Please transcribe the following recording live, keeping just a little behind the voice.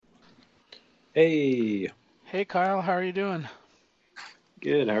Hey, Hey Kyle, how are you doing?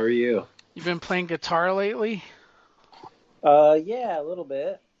 good. How are you? You been playing guitar lately? Yeah, a little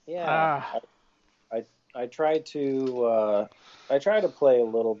bit. Yeah, Ah, I I try to I try to play a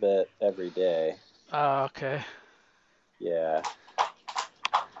little bit every day. okay. Yeah,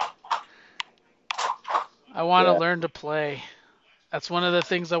 I want to yeah. learn to play. That's one of the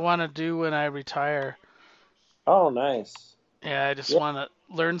things I want to do when I retire. Oh, nice. Yeah, I just Yeah, want to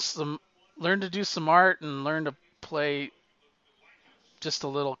learn to do some art and learn to play just a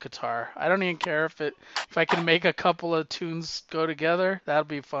little guitar. I don't even care if I can make a couple of tunes go together, that'll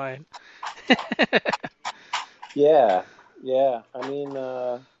be fine. yeah, yeah.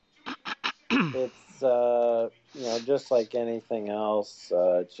 It's just like anything else.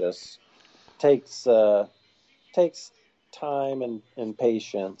 It just takes takes time and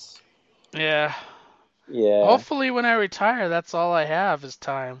patience. Yeah. Yeah, Hopefully when I retire, that's all I have is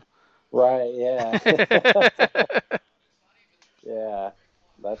time. right. Yeah, yeah.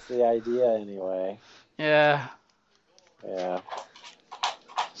 That's the idea anyway. Yeah. Yeah.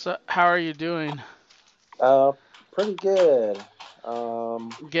 So how are you doing? Uh, Pretty good.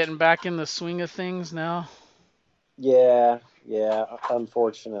 Um, Getting back in the swing of things now? yeah, yeah,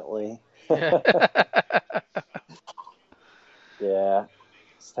 unfortunately. Yeah. Yeah,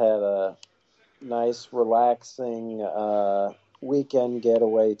 just had a nice, relaxing weekend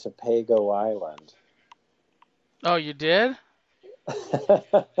getaway to Pago Island. Oh, you did?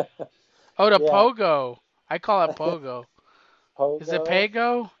 Oh, to Yeah, Pogo. I call it Pogo. Is it Pogo.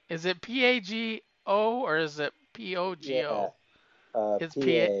 Pago? Is it Pago or is it Yeah, Pogo? It's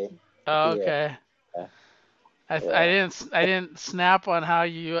P. PA, Oh, PA. okay. I Yeah. didn't snap on how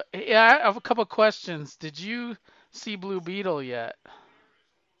you. Yeah, I have a couple questions. Did you see Blue Beetle yet?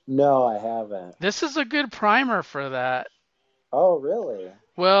 No, I haven't. This is a good primer for that. Oh, really?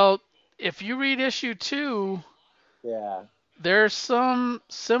 Well, if you read issue two, Yeah. there's some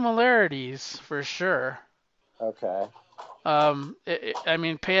similarities for sure. Okay. I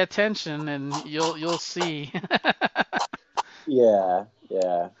mean, pay attention and you'll see. Yeah,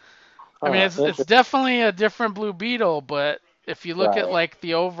 yeah. I mean, Huh. it's definitely a different Blue Beetle, but if you look at Right. like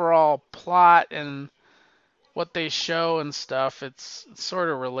the overall plot and what they show and stuff, it's sort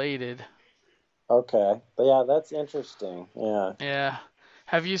of related. Okay. But yeah, that's interesting. Yeah. Yeah.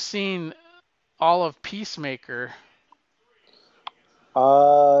 Have you seen all of Peacemaker?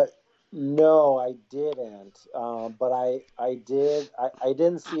 Uh, no, I didn't. But I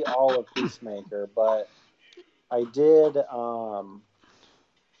didn't see all of Peacemaker, but I did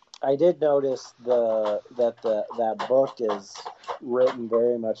I did notice that book is written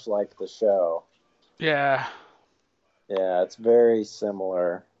very much like the show. Yeah. Yeah, it's very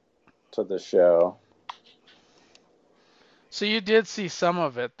similar to the show. So you did see some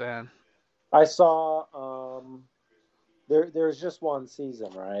of it then? I saw there's just one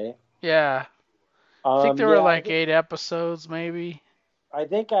season, right? Yeah. I think there were Yeah, like 8 episodes maybe. I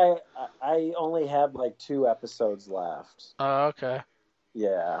think I only have like two episodes left. Oh, okay.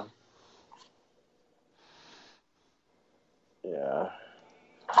 Yeah. Yeah.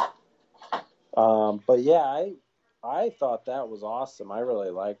 But yeah, I thought that was awesome. I really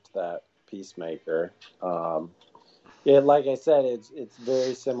liked that Peacemaker. Yeah, like I said, it's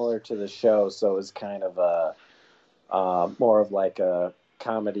very similar to the show, so it's kind of a more of like a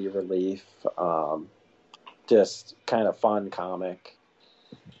comedy relief, just kind of fun comic.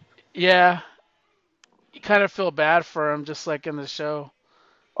 Yeah. You kind of feel bad for him just like in the show.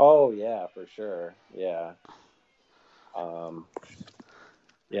 Oh yeah, for sure. Yeah. Um,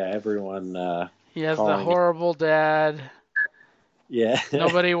 yeah, everyone He has the calling it. horrible dad. Yeah,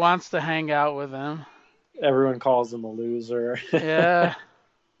 Nobody wants to hang out with him. everyone calls him a loser. Yeah.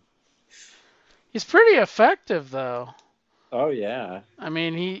 He's pretty effective though. Oh yeah. I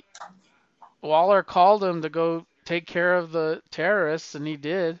mean, he Waller called him to go take care of the terrorists and he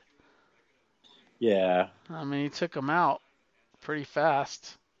did. Yeah. I mean, he took them out pretty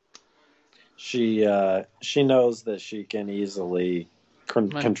fast. She knows that she can easily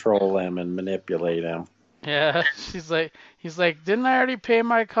When control him and manipulate him. yeah, he's like, "Didn't I already pay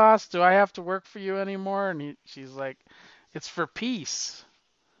my costs? Do I have to work for you anymore?" And she's like, "It's for peace.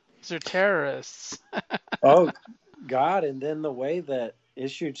 These are terrorists." Oh God! And then the way that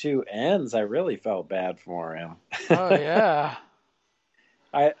issue two ends, I really felt bad for him. Oh yeah.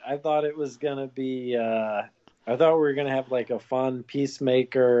 I thought it was gonna be. I thought we were gonna have like a fun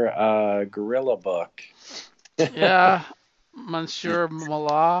Peacemaker gorilla book. Yeah, Monsieur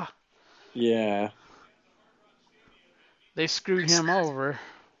Mallah, Yeah. they screwed him over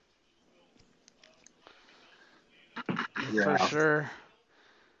for Yeah. sure.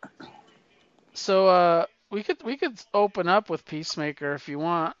 So we could open up with Peacemaker if you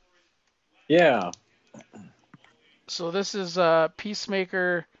want. Yeah. So this is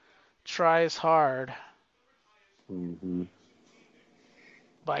Peacemaker tries hard Hmm.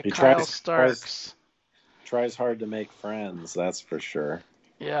 by He Kyle tries Starks. tries hard to make friends. That's for sure.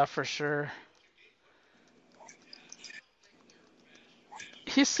 Yeah, for sure.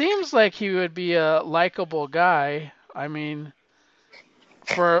 He seems like he would be a likable guy. I mean,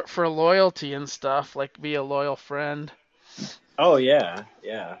 for loyalty and stuff, like be a loyal friend. Oh yeah,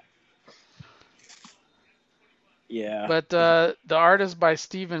 yeah, yeah, But the art is by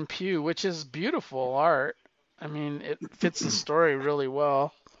Stephen Pugh, which is beautiful art. I mean, it fits the story really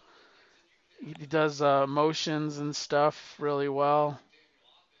well. He does motions and stuff really well.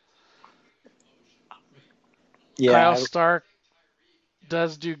 Kyle yeah, Stark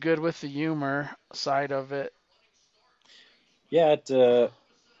does do good with the humor side of it. yeah.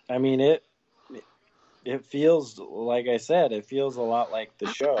 I mean, it feels like I said, it feels a lot like the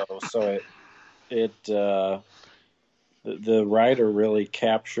show. So it the writer really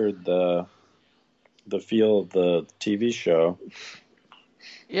captured the feel of the TV show.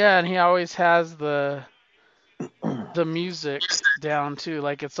 Yeah, and he always has the music down too.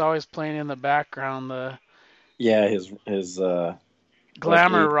 Like it's always playing in the background, the Yeah, his like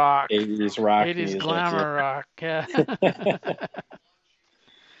glamour rock, 80s rock 80s music. Yeah. glamour rock. Yeah.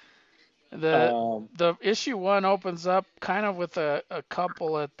 the um, the issue one opens up kind of with a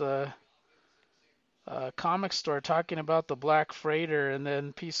couple at the comic store talking about the Black Freighter, and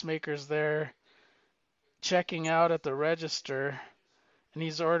then Peacemaker's there checking out at the register, and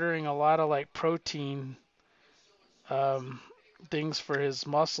he's ordering a lot of like protein um, things for his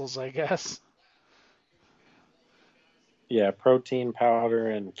muscles, I guess. yeah, protein powder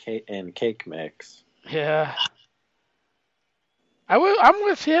and cake mix. Yeah. I'm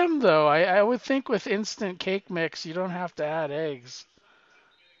with him though. I would think with instant cake mix you don't have to add eggs.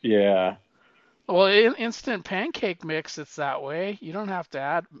 Yeah, Well, in instant pancake mix it's that way. You don't have to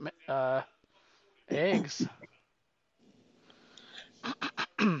add eggs.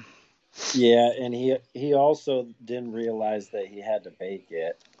 yeah, and he also didn't realize that he had to bake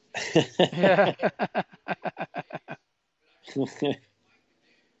it. Yeah.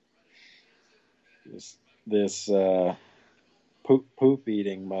 this poop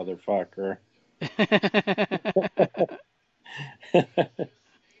eating motherfucker.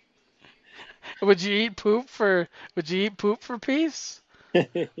 Would you eat poop for would you eat poop for peace?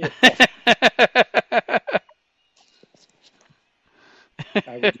 Yeah,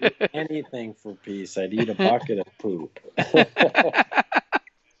 I would do anything for peace. I'd eat a bucket of poop.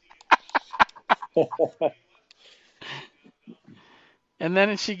 And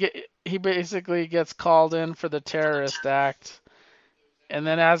then he basically gets called in for the terrorist act. And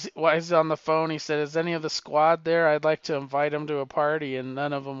then while he's on the phone, he said, "Is any of the squad there? I'd like to invite them to a party," and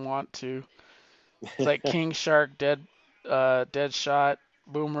none of them want to. It's like King Shark, Deadshot,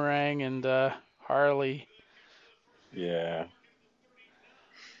 Boomerang, and Harley. Yeah.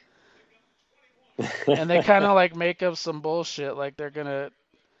 And they kind of like make up some bullshit, like they're gonna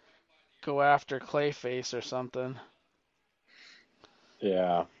go after Clayface or something.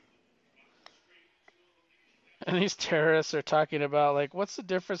 Yeah. And these terrorists are talking about like, what's the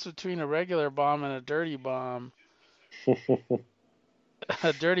difference between a regular bomb and a dirty bomb?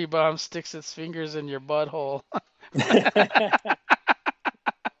 A dirty bomb sticks its fingers in your butthole.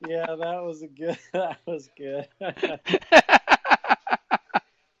 Yeah, that was a good. That was good.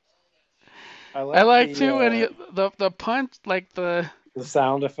 I I like like too when the punch like the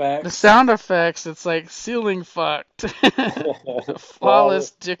sound the effects. sound effects. It's like ceiling fucked, Flawless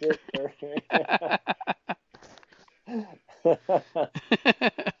flawless dick. sticker.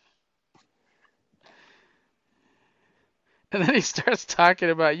 And then he starts talking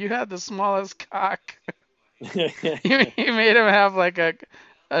about you had the smallest cock. He made him have like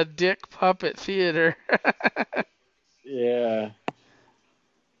a dick puppet theater. Yeah,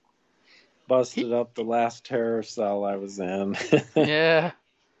 he, busted up the last terror cell I was in. yeah,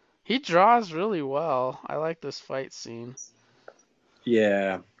 he draws really well. I like this fight scene.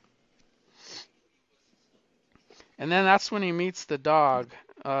 Yeah. And then that's when he meets the dog,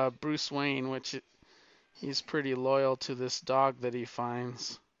 Bruce Wayne, which he's pretty loyal to this dog that he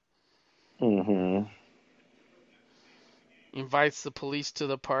finds. Hmm. He invites the police to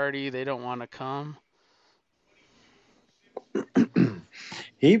the party. They don't want to come.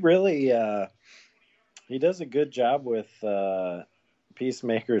 He really he does a good job with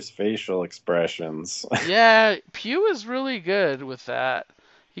Peacemaker's facial expressions. Yeah, Pew is really good with that.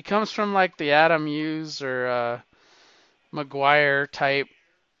 He comes from like the Adam Hughes or Maguire type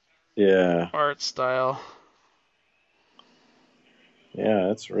Yeah. art style.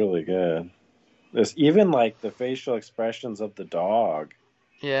 Yeah, it's really good. This even like the facial expressions of the dog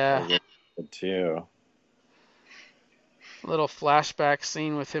are Yeah, really good too. a little flashback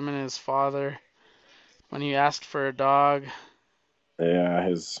scene with him and his father when he asked for a dog. Yeah,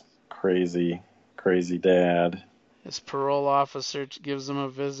 his crazy, crazy dad. His parole officer gives him a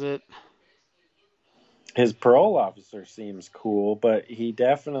visit. His parole officer seems cool, but he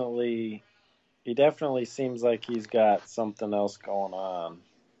definitely seems like he's got something else going on.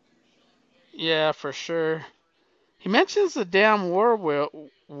 Yeah, for sure. He mentions the damn war wheel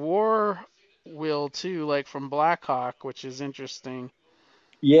too, like from Blackhawk, which is interesting.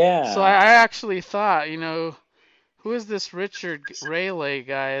 So I, Yeah. I actually thought, who is this Richard Rayleigh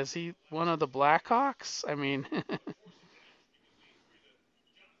guy? Is he one of the Blackhawks? I mean,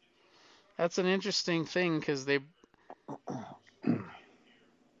 that's an interesting thing because they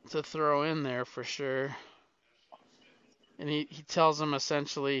to throw in there for sure. And he tells him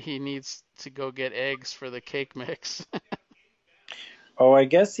essentially he needs to go get eggs for the cake mix. Oh, I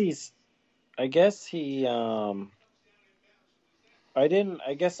guess he I guess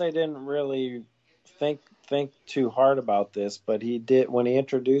I didn't really think too hard about this, but he did when he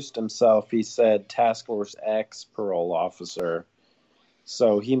introduced himself, he said Task Force X parole officer.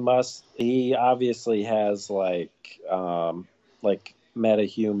 So he obviously has like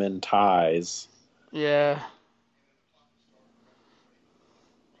metahuman ties. Yeah.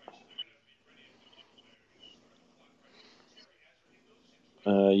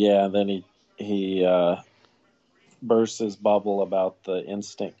 Yeah, then he bursts his bubble about the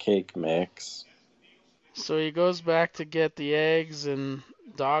instant cake mix. So he goes back to get the eggs and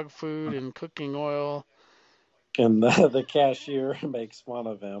dog food and cooking oil. And the cashier makes fun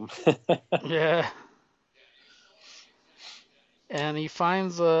of him. Yeah. And he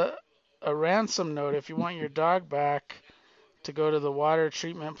finds a ransom note if you want your dog back to go to the water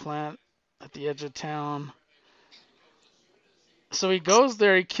treatment plant at the edge of town. So he goes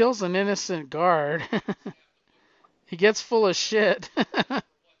there, he kills an innocent guard. He gets full of shit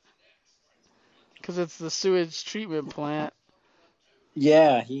because it's the sewage treatment plant.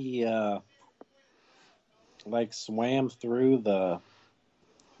 Yeah, he like swam through the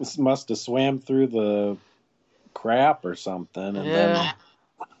this must have swam through the crap or something, and then Yeah,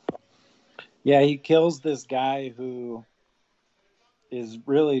 yeah, he kills this guy who is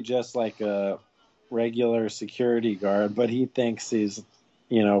really just like a regular security guard, but he thinks he's,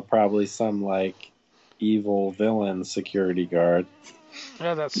 probably some like evil villain security guard.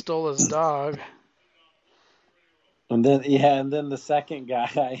 yeah, that stole his dog. And then the second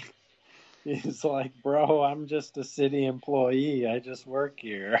guy is like, "Bro, I'm just a city employee. I just work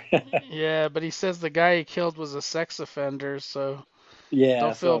here." Yeah, but he says the guy he killed was a sex offender, so Yeah,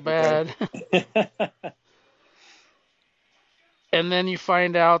 don't feel so the guy. bad. And then you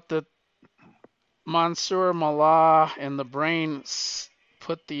find out that Monsieur Mallah and the brain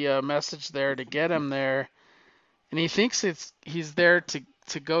put the message there to get him there, and he thinks he's there to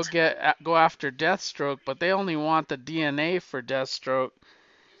go after Deathstroke, but they only want the DNA for Deathstroke,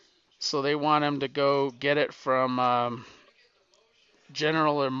 so they want him to go get it from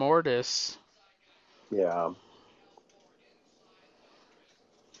General Immortus, Yeah.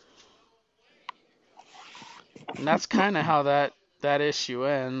 and that's kind of how that issue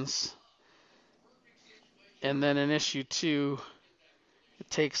ends. And then in issue two, it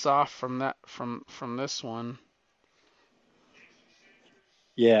takes off from that from this one.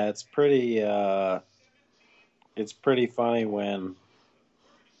 Yeah, it's pretty funny when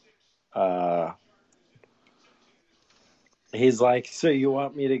uh he's like, "So you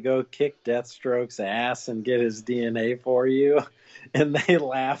want me to go kick Deathstroke's ass and get his DNA for you?" And they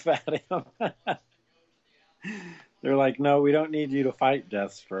laugh at him. They're like, "No, we don't need you to fight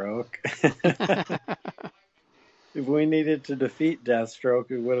Deathstroke. If we needed to defeat Deathstroke,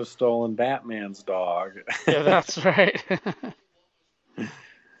 we would have stolen Batman's dog." Yeah, that's right.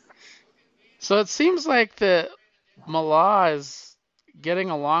 So it seems like the Mallah is getting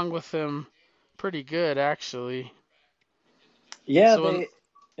along with him pretty good, actually. Yeah, So when,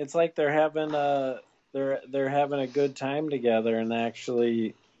 it's like they're having a good time together and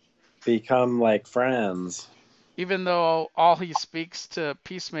actually become like friends. even though all he speaks to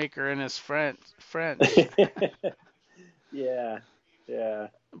Peacemaker in is French, Yeah, yeah,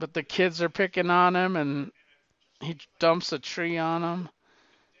 but the kids are picking on him, and he dumps a tree on him.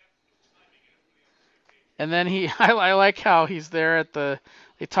 And then I like how he's there at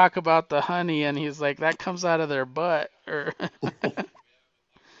they talk about the honey, and he's like, that comes out of their butt, or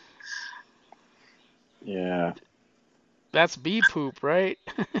yeah. that's bee poop, right?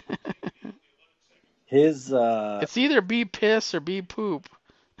 His It's either bee piss or bee poop,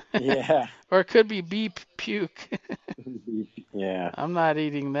 yeah. or it could be bee puke. Yeah. I'm not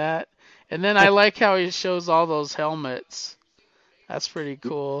eating that. And then I like how he shows all those helmets. That's pretty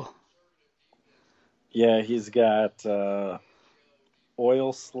cool. Yeah, he's got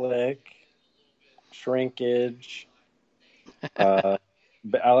oil slick, shrinkage. Uh,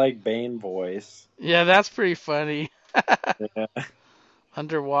 I like Bane voice. Yeah, that's pretty funny. Yeah,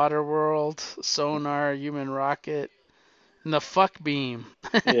 Underwater world, sonar, human rocket, and the fuck beam.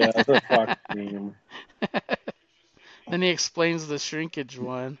 yeah, the fuck meme. Then he explains the shrinkage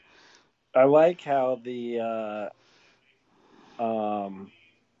one. I like how um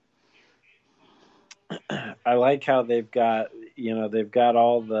I like how they've got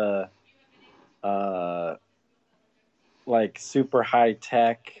all the uh like super high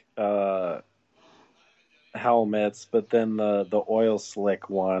tech helmets, but then the oil slick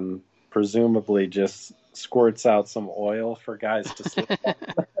one presumably just squirts out some oil for guys to sleep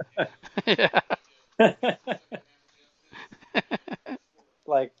Yeah. on.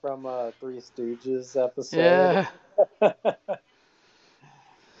 Like from a Three Stooges episode. Yeah.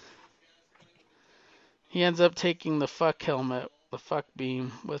 He ends up taking the fuck helmet, the fuck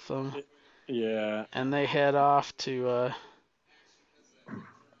beam with him, Yeah. and they head off to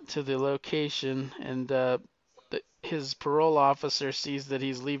the location. And his parole officer sees that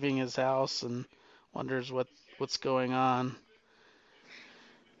he's leaving his house and wonders what's going on.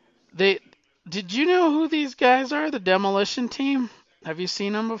 They Did you know who these guys are? The demolition team? Have you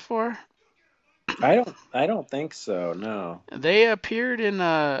seen them before? I don't think so, no. They appeared in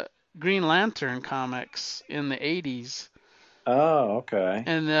Green Lantern comics in the 80s. Oh, okay.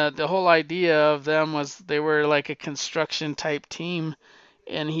 And the whole idea of them was they were like a construction type team,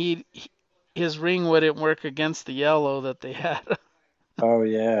 and his ring wouldn't work against the yellow that they had. Oh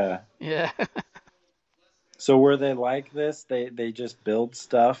yeah. Yeah. So were they like this? They just build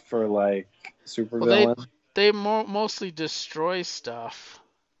stuff for like Well, they supervillains? they mostly destroy stuff.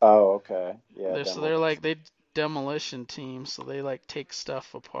 Oh, okay. Yeah, They're demolition. like they demolition team, so they like take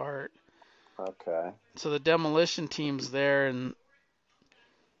stuff apart. Okay. So the demolition team's there, and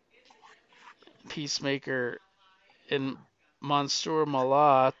Peacemaker and Monsieur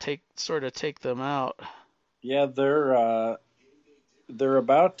Mallah take them out. Yeah, they're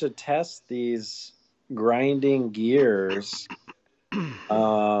about to test these grinding gears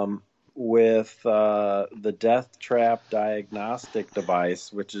um with the death trap diagnostic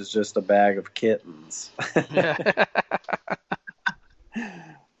device, which is just a bag of kittens. Yeah.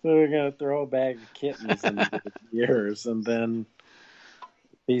 So we're gonna throw a bag of kittens into the gears, and then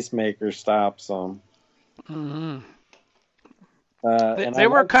Peacemaker stops them. hmm And I They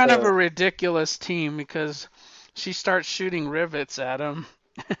were like kind of a the ridiculous team because she starts shooting rivets at him.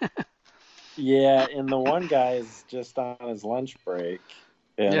 yeah, and the one guy is just on his lunch break,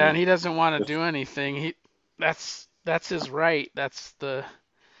 Yeah, and and he doesn't want to just do anything. That's his right. That's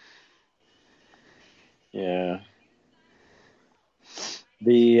yeah,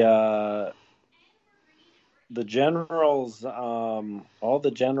 the uh, the generals, all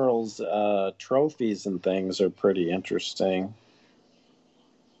the generals' trophies and things are pretty interesting.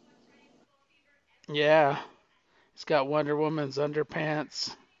 yeah. He's got Wonder Woman's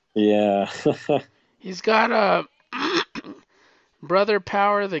underpants. Yeah. He's got a Brother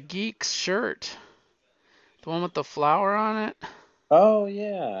Power the Geek's shirt, the one with the flower on it. Oh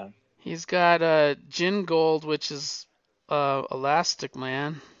yeah. He's got Jin Gold, which is Elastic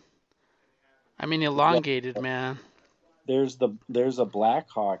Man. I mean Yeah. elongated man. There's a Black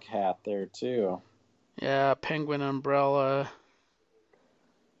Hawk hat there too. Yeah, Penguin umbrella,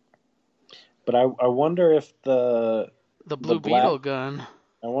 But I wonder if the the Blue black Beetle gun.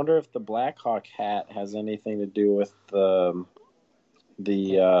 I wonder if the Black Hawk hat has anything to do with the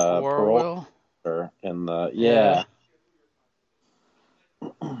War parole Will. officer and the Yeah.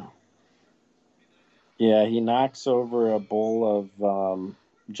 yeah. Yeah, he knocks over a bowl of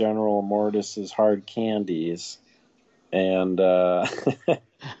General Mortis's hard candies, and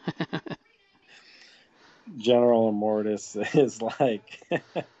General Mortis is like,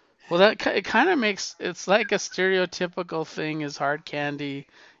 Well, it kind of makes it's like a stereotypical thing. Is hard candy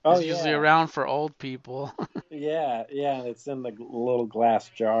 "Oh is usually yeah, around for old people. yeah, yeah," and it's in the little glass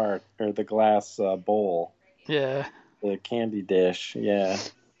jar or the glass bowl, Yeah. the candy dish. Yeah,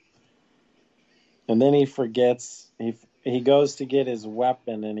 and then he forgets he goes to get his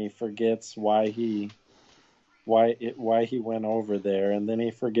weapon and he forgets why he went over there, and then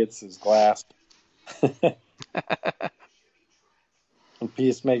he forgets his glass. And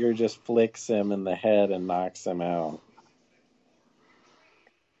Peacemaker just flicks him in the head and knocks him out.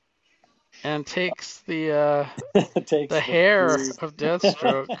 and takes the Takes the hair pube. of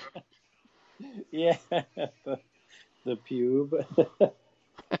Deathstroke. Yeah, the pube.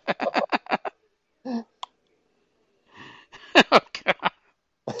 Oh god.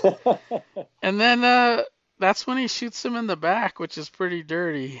 And then that's when he shoots him in the back, which is pretty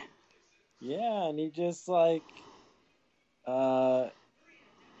dirty. Yeah, and he just like uh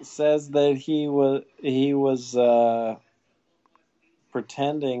says that he was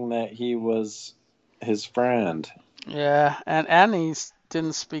pretending that he was his friend. Yeah, and he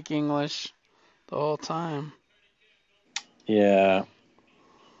didn't speak English the whole time. Yeah,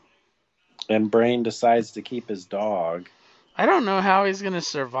 and Brain decides to keep his dog. I don't know how he's gonna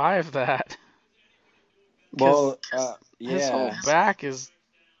survive that, because Well, his whole yeah. back is,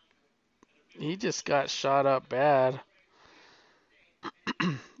 he just got shot up bad.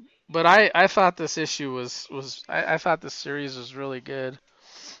 But I thought this issue I thought this series was really good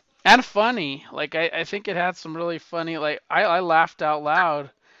and funny. Like I think it had some really funny, like I laughed out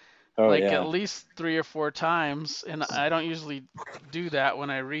loud Oh like at yeah. least 3 or 4 times, and I don't usually do that when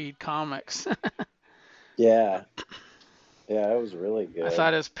I read comics. Yeah. Yeah, it was really I good.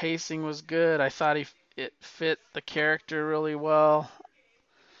 thought his pacing was good. I thought it fit the character really well.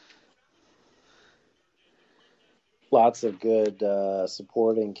 Lots of good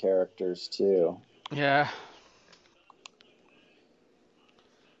supporting characters too. Yeah.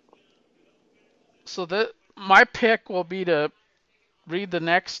 So the my pick will be to read the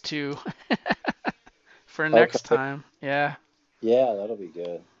next two for next Okay. time. Yeah. Yeah, that'll be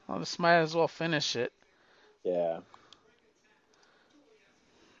good. Well, just might as well finish it. Yeah.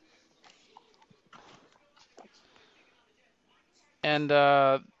 And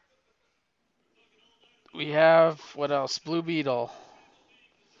we have what else? Blue Beetle,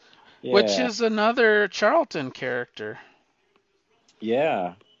 which Yeah. is another Charlton character.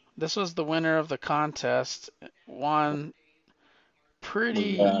 Yeah. This was the winner of the contest. Won We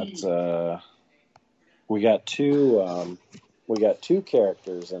pretty. got we got two we got two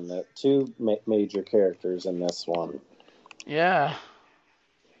characters in the two major characters in this one. Yeah.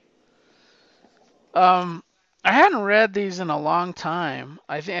 Um, I hadn't read these in a long time.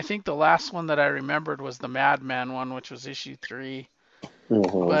 I think the last one that I remembered was the Madman one, which was issue 3. Hmm.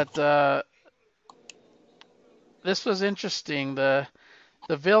 But this was interesting. The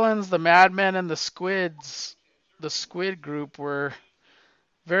villains, the Madmen, and the Squid group were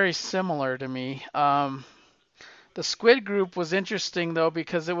very similar to me. The Squid group was interesting though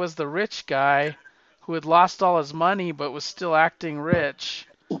because it was the rich guy who had lost all his money but was still acting rich.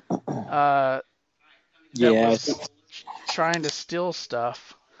 Uh, that Yeah, was trying to steal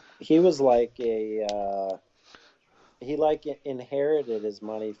stuff. he was like a he like inherited his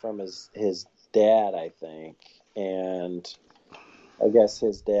money from his dad, I think, and I guess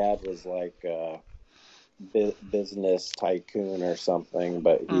his dad was like a business tycoon or something,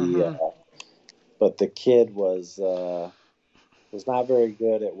 but he Hmm. but the kid was not very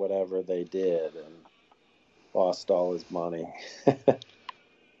good at whatever they did and lost all his money.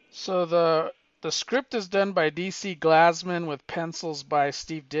 So the script is done by DC Glassman with pencils by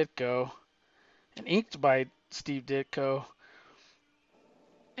Steve Ditko and inked by Steve Ditko.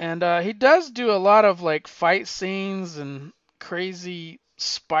 And he does do a lot of like fight scenes and crazy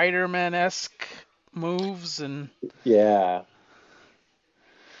Spider-Man esque moves, and Yeah,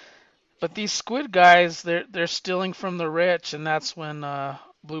 but these squid guys, they're stealing from the rich, and that's when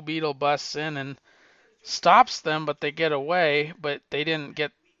Blue Beetle busts in and stops them, but they get away, but they didn't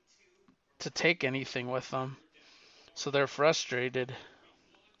get to take anything with them, so they're frustrated.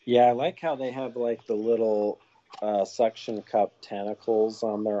 yeah, I like how they have like the little suction cup tentacles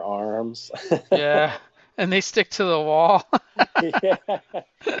on their arms. Yeah, and they stick to the wall. Yeah,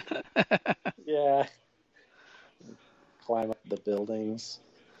 yeah, climb up the buildings.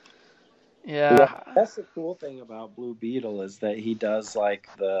 Yeah, Yeah. that's the cool thing about Blue Beetle is that he does like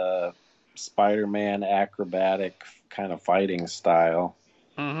the Spider-Man acrobatic kind of fighting style,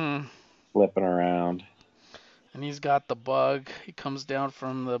 Mhm. flipping around. And he's got the bug. He comes down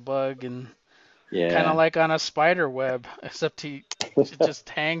from the bug and kind of Yeah, like on a spider web, except he it just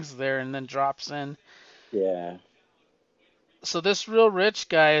hangs there and then drops in. yeah, So this real rich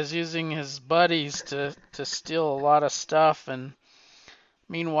guy is using his buddies to steal a lot of stuff, and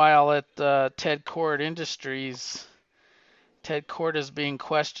meanwhile at Ted Cord Industries, Ted Cord is being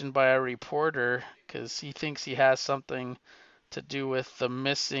questioned by a reporter because he thinks he has something to do with the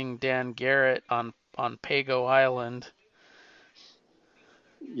missing Dan Garrett on Pago Island.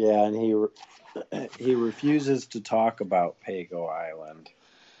 yeah, and he refuses to talk about Pago Island.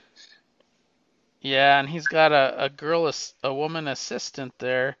 Yeah, and he's got a woman assistant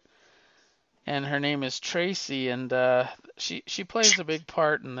there, and her name is Tracy, and she plays a big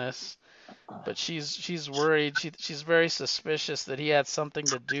part in this. But she's worried. She's very suspicious that he had something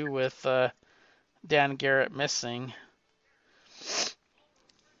to do with Dan Garrett missing.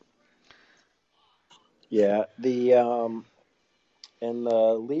 Yeah, the and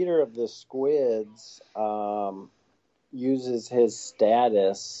the leader of the squids uses his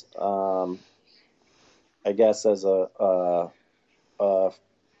status, I guess, as a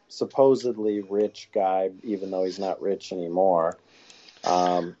supposedly rich guy, even though he's not rich anymore.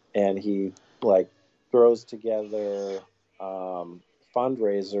 And he like throws together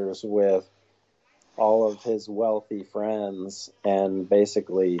fundraisers with all of his wealthy friends and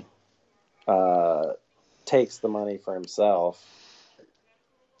basically uh, takes the money for himself.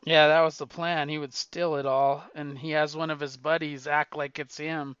 Yeah, that was the plan. He would steal it all, and he has one of his buddies act like it's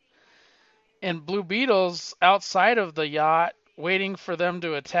him. And Blue Beetle's outside of the yacht waiting for them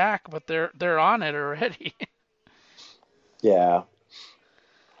to attack, but they're on it already. Yeah,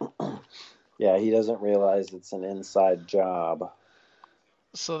 yeah, he doesn't realize it's an inside job.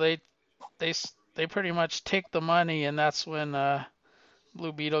 So they they pretty much take the money, and that's when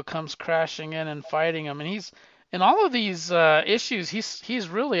Blue Beetle comes crashing in and fighting him. And he's in all of these issues, he's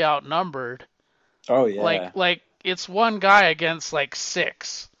really outnumbered. Oh Like yeah, like it's one guy against like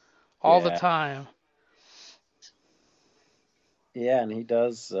six all the yeah, time. yeah, and he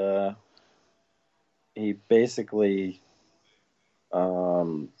does. He basically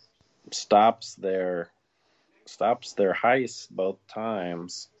um, stops their heist both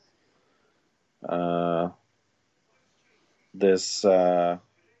times. Uh, this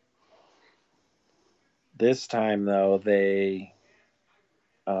this time though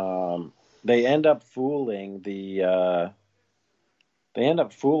um, they end up fooling the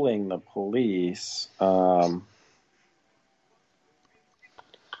police,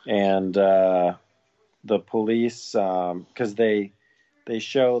 and the police, because they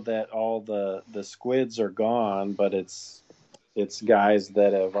show that all the squids are gone, but it's guys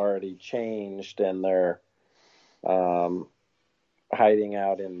that have already changed and they're um, hiding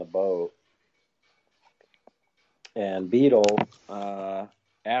out in the boat. And Beetle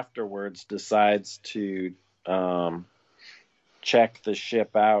afterwards decides to um, check the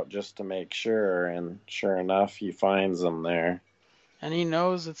ship out just to make sure, and sure enough, he finds them there. And he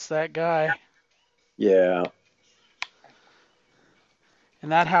knows it's that guy. Yeah.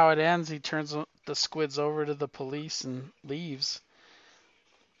 And that how it ends. He turns the squids over to the police and leaves.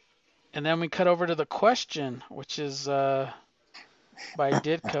 And then we cut over to the question, which is by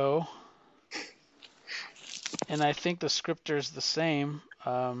Ditko. And I think the scripter's the same.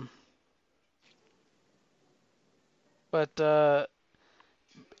 But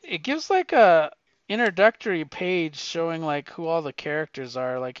it gives like a introductory page showing like who all the characters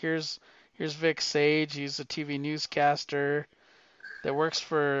are. Like here's Vic Sage. He's a TV newscaster that works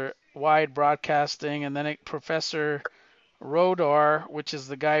for Wide Broadcasting, and then Professor Rodor, which is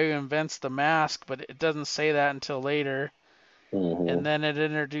the guy who invents the mask, but it doesn't say that until later. Mm-hmm. And then it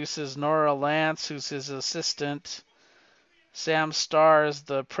introduces Nora Lance, who's his assistant. Sam Starr is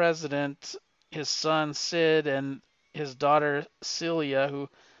the president, his son Sid, and his daughter Celia, who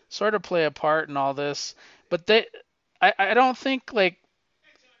sort of play a part in all this. But I don't think like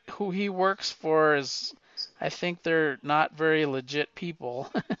who he works for is. I think they're not very legit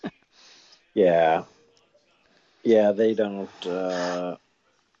people. Yeah. Yeah, they don't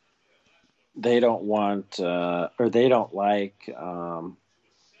want or they don't like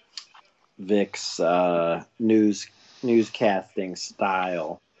Vic's newscasting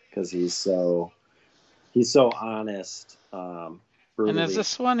style because he's so honest, And is brutally.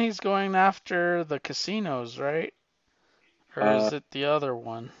 this one he's going after the casinos, right? Or Uh, is it the other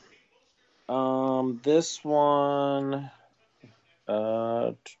one? this one,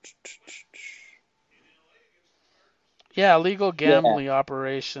 uh, Yeah, illegal yeah, gambling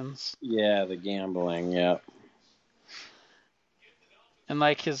operations. yeah, the gambling, yeah. And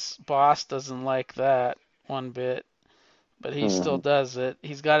like his boss doesn't like that one bit, but he still Hmm. does it.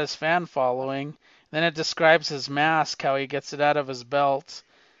 He's got his fan following. Then it describes his mask, how he gets it out of his belt,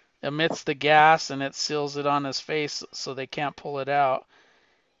 emits the gas, and it seals it on his face so they can't pull it out.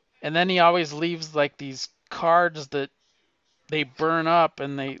 And then he always leaves like these cards that they burn up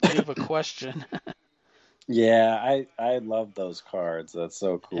and they leave a question. Yeah, I love those cards. That's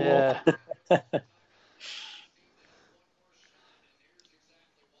so cool. Yeah.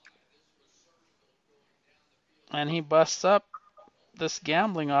 And he busts up this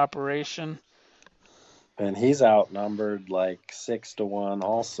gambling operation. And he's outnumbered like 6-1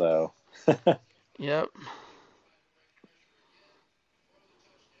 also. Yep.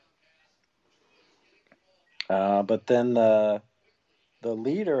 But then the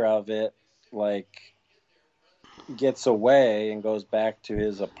leader of it like gets away and goes back to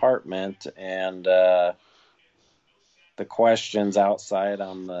his apartment, and the questions outside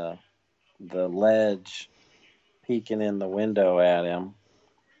on the ledge peeking in the window at him,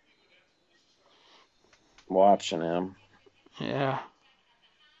 watching him. Yeah.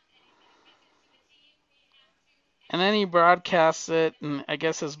 And then he broadcasts it, and I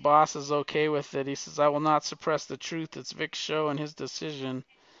guess his boss is okay with it. He says, "I will not suppress the truth. It's Vic's show and his decision."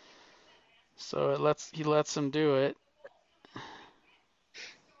 So he lets him do it.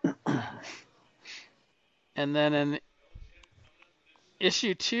 And then in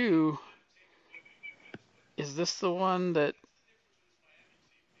issue 2, is this the one that?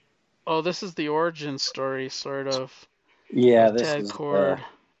 Oh, this is the origin story, sort Yeah, of this Ted is Cord.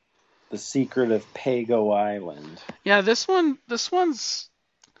 the secret of Pago Island. Yeah, this one's,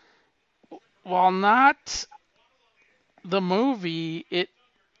 while not the movie, it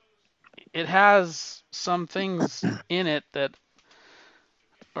has some things in it that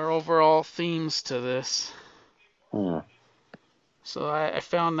are overall themes to this. Hmm. So I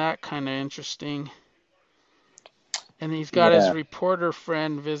found that kind of interesting. And he's got his Yeah. reporter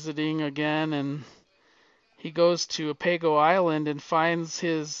friend visiting again, and he goes to Apago Island and finds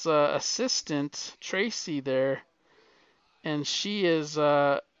his assistant Tracy there, and she's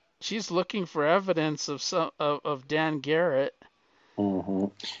looking for evidence of Dan Garrett, Hmm.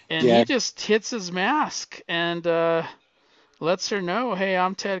 and he Yeah. just hits his mask and lets her know, "Hey,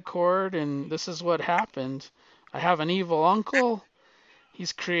 I'm Ted Cord, and this is what happened. I have an evil uncle.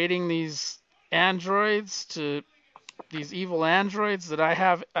 He's creating androids to these evil androids that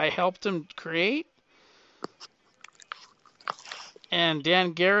I helped him create, and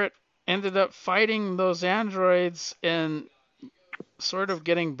Dan Garrett ended up fighting those androids and sort of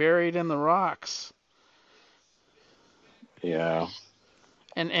getting buried in the rocks, Yeah.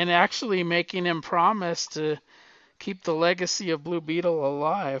 and actually making him promise to keep the legacy of Blue Beetle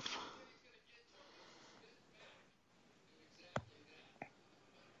alive."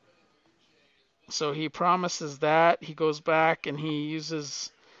 So he promises that. He goes back and he uses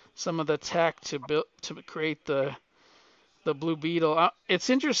some of the tech to create the Blue Beetle. It's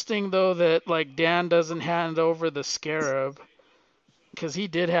interesting though that like Dan doesn't hand over the scarab, because he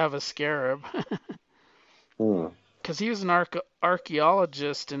did have a scarab. Hmm. Because he was an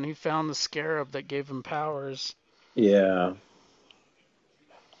archaeologist and he found the scarab that gave him powers. Yeah.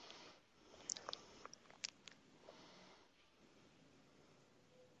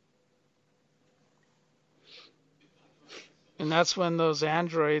 And that's when those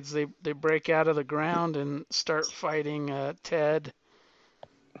androids they break out of the ground and start fighting Ted.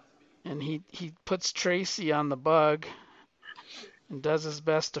 And he puts Tracy on the bug and does his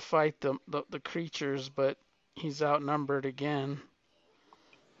best to fight the creatures, but he's outnumbered again.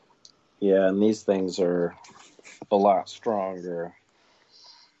 Yeah, and these things are a lot stronger.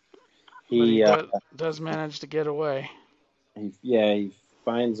 But he He does manage to get away. he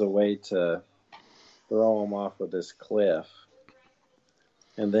finds a way to throw him off of this cliff,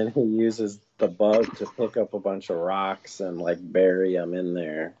 and then he uses the bug to pick up a bunch of rocks and like bury them in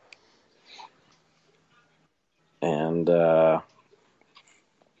there. And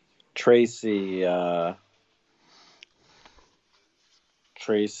Tracy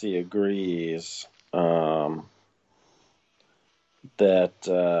Tracy agrees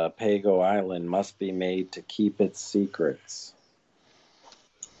that Pago Island must be made to keep its secrets.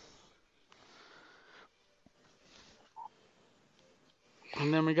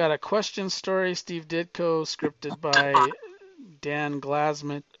 And then we got a question story, Steve Ditko, scripted by Dan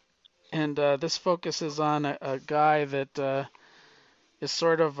Glasman. And this focuses on a guy that is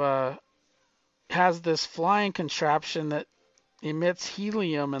sort of has this flying contraption that emits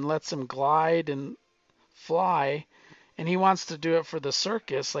helium and lets him glide and fly. And he wants to do it for the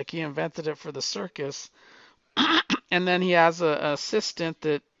circus, like he invented it for the circus. And then he has a assistant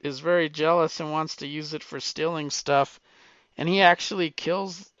that is very jealous and wants to use it for stealing stuff. And he actually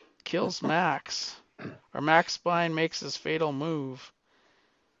kills Max, or Max Spine makes his fatal move.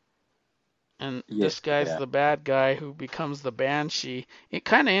 And Yeah, this guy's yeah, the bad guy who becomes the Banshee. It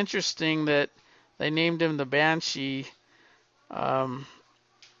kind of interesting that they named him the Banshee. Um,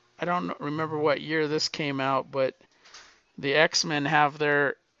 I don't remember what year this came out, but the X-Men have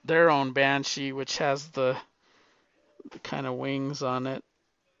their own Banshee, which has the kind of wings on it,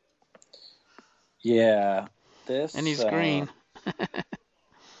 yeah. and This he's green.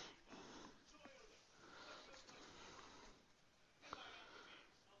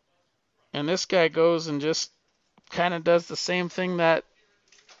 And this guy goes and just kind of does the same thing that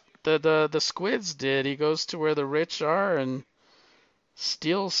The squids did. He goes to where the rich are and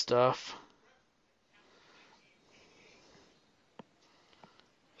steals stuff.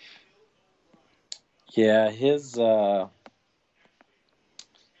 Yeah, his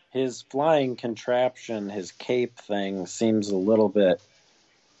flying contraption, his cape thing seems a little bit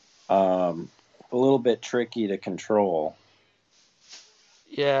tricky to control.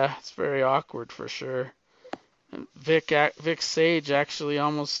 Yeah, it's very awkward for sure. Vic Sage actually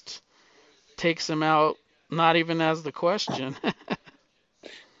almost takes him out, not even as the question.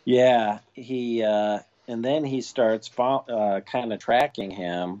 Yeah, he and then he starts kind of tracking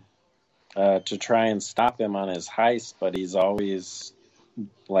him to try and stop him on his heist, but he's always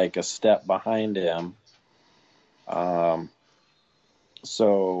like a step behind him. Um,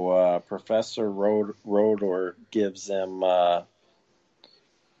 so Professor Rodor gives him a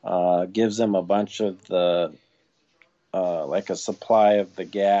bunch of the like a supply of the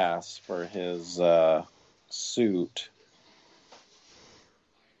gas for his suit.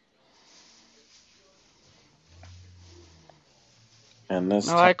 And this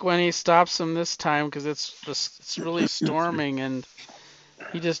I time, like when he stops him this time because it's really storming and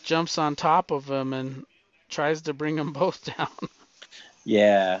he just jumps on top of him and tries to bring them both down.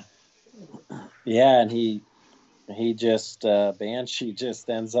 yeah, yeah, and he just Banshee just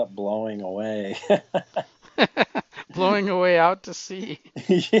ends up blowing away. Blowing away out to sea.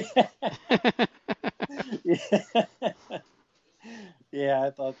 Yeah, yeah, yeah. I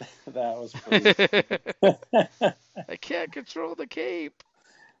thought that was pretty. I can't control the cape.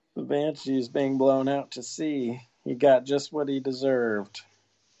 The Banshee's being blown out to sea. He got just what he deserved.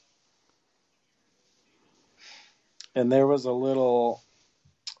 And there was a little,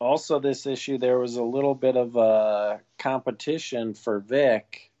 also this issue, there was a little bit of a competition for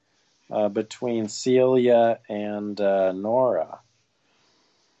Vic between Celia and Nora.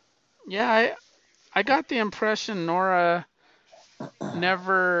 Yeah, I got the impression Nora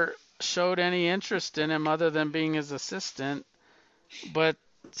never showed any interest in him other than being his assistant, but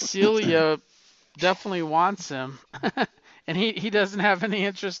Celia definitely wants him. And he doesn't have any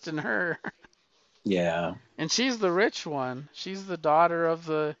interest in her. Yeah. And she's the rich one. She's the daughter of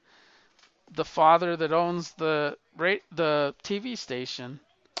the father that owns the TV station.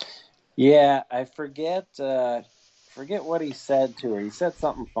 Yeah, I forget what he said to her. He said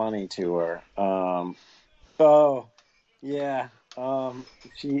something funny to her. Oh, yeah.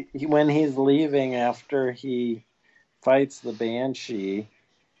 When he's leaving after he fights the Banshee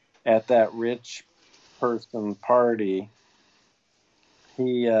at that rich person party,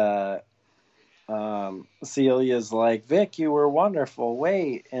 he Celia's like, Vic, you were wonderful.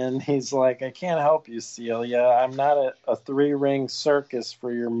 Wait, and he's like, I can't help you, Celia. I'm not a three-ring circus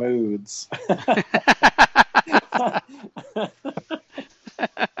for your moods.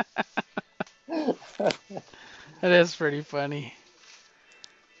 It is pretty funny.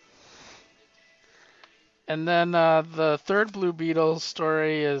 And then the third Blue Beetle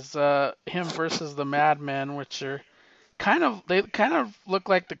story is him versus the Madman, which are they kind of look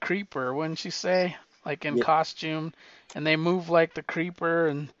like the Creeper, wouldn't you say? Like in Yeah, costume, and they move like the Creeper,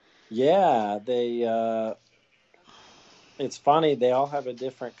 and yeah, they it's funny, they all have a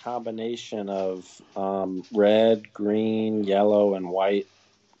different combination of red, green, yellow, and white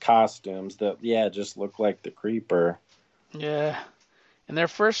costumes that yeah, just look like the creeper. yeah. In their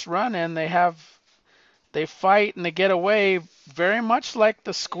first run in, they fight and they get away very much like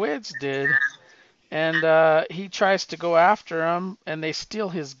the squids did, and he tries to go after him, and they steal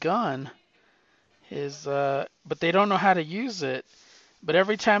his gun. But they don't know how to use it. But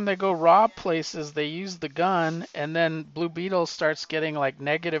every time they go rob places, they use the gun, and then Blue Beetle starts getting like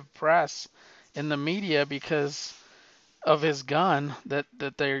negative press in the media because of his gun that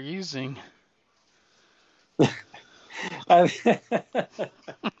they're using. I,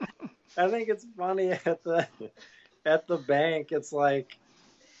 I think it's funny at the bank. It's like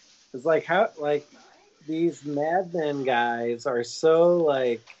how like these madmen guys are so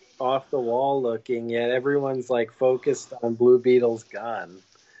like off the wall looking, yet everyone's like focused on Blue Beetle's gun.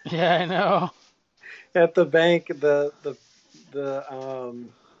 Yeah, I know. At the bank, the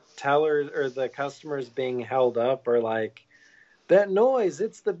tellers or the customers being held up are like, that noise,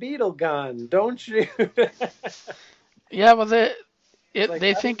 it's the Beetle gun, don't you? It's Yeah, well like, they how do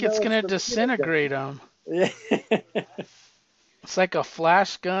you think it's know it's gonna the Beetle disintegrate gun? them. Yeah. It's like a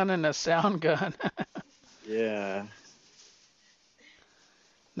flash gun and a sound gun. Yeah.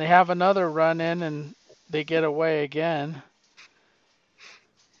 They have another run in and they get away again.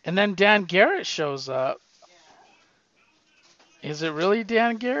 And then Dan Garrett shows up. Is it really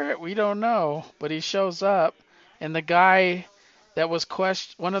Dan Garrett? We don't know, but he shows up, and the guy that was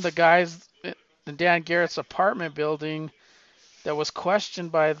one of the guys in Dan Garrett's apartment building that was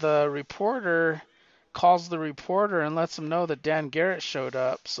questioned by the reporter calls the reporter and lets him know that Dan Garrett showed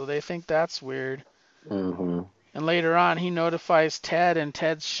up. So they think that's weird. Mm-hmm. And later on, he notifies Ted, and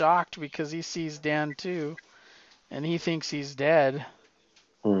Ted's shocked because he sees Dan too, and he thinks he's dead.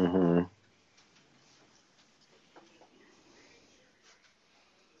 Mm-hmm.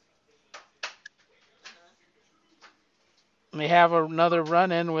 And they have another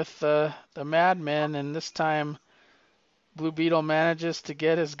run-in with the madmen, and this time Blue Beetle manages to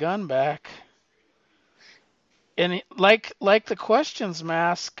get his gun back. And like the questions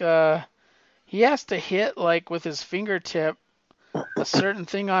mask, he has to hit like with his fingertip a certain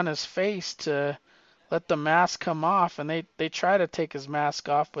thing on his face to let the mask come off, and they try to take his mask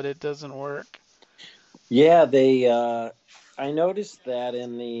off, but it doesn't work. Yeah, they. I noticed that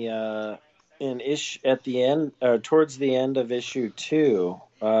in the in issue at the end, towards the end of issue 2,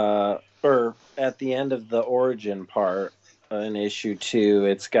 or at the end of the origin part in issue 2,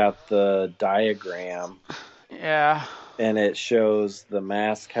 it's got the diagram Yeah, and it shows the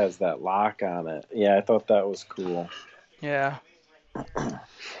mask has that lock on it. Yeah, I thought that was cool. yeah.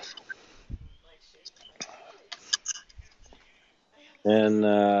 And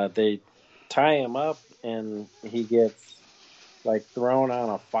they tie him up, and he gets like thrown on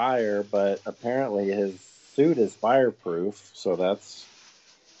a fire, but apparently his suit is fireproof, so that's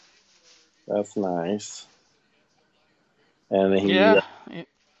nice. And he Yeah,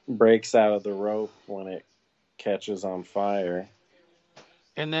 breaks out of the rope when it catches on fire.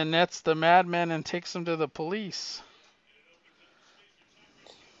 and then that's the madman and takes him to the police.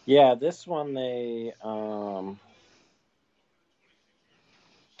 Yeah, this one they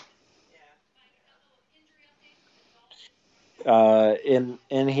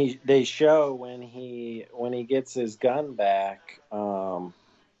in he they show when he gets his gun back,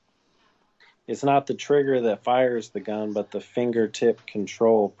 it's not the trigger that fires the gun, but the fingertip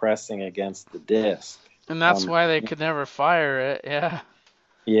control pressing against the disc And on that's the. why they could never fire it. Yeah.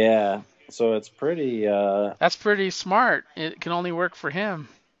 Yeah, so it's pretty That's pretty smart. It can only work for him.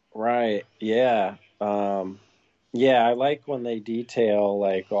 right. Yeah. Yeah, I like when they detail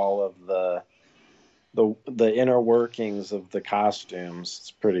like all of the inner workings of the costumes.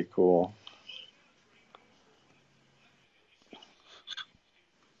 It's pretty cool.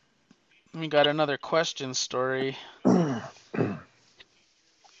 We got another question story.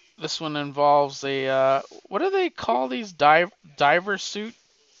 This one involves a what do they call these diver suit?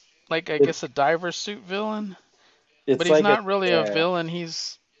 Like I it guess a diver suit villain, but it's he's like a not really a yeah, villain.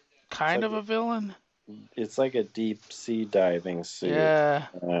 He's it's kind like of a villain. it's like a deep sea diving suit. Yeah.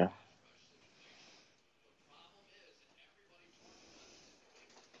 Uh,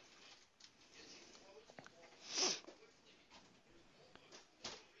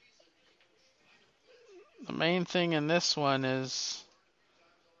 The main thing in this one is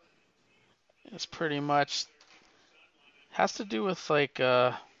pretty much has to do with like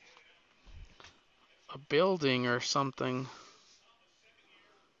a building or something.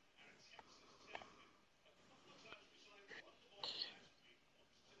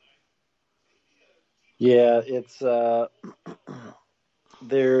 yeah, it's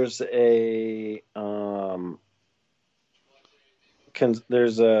there's a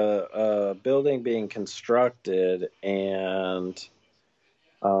there's a building being constructed, and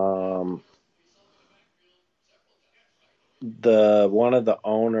um the one of the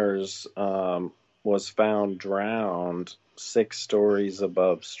owners was found drowned 6 stories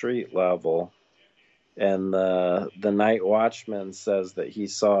above street level, and the night watchman says that he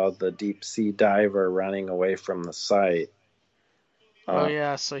saw the deep sea diver running away from the site. Oh uh,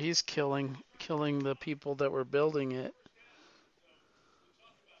 yeah, so he's killing the people that were building it.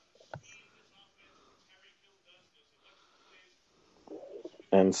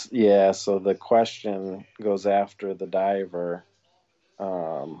 and yeah, so the question goes after the diver.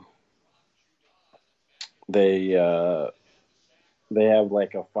 um, they they have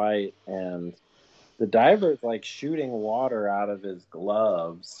like a fight, and the diver's like shooting water out of his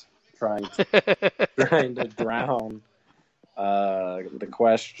gloves, trying to drown the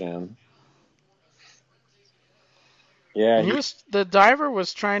question. Yeah, And the diver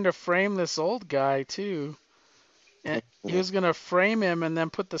was trying to frame this old guy too. And he was gonna frame him and then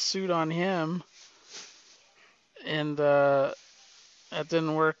put the suit on him, and that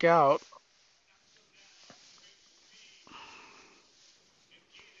didn't work out.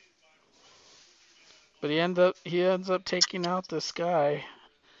 But he ends up taking out this guy.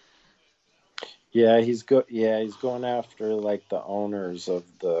 he's going after like the owners of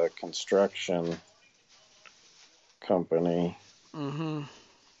the construction company. Hmm.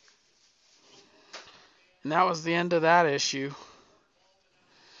 And that was the end of that issue.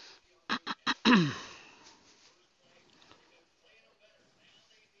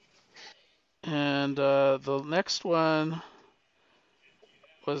 And the next one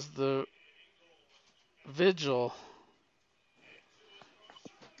was the Vigil.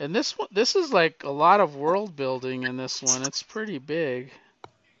 And this is like a lot of world building in this one. It's pretty big.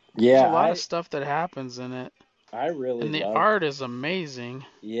 There's a Yeah, lot of stuff that happens in it. I really And the loved. art is amazing.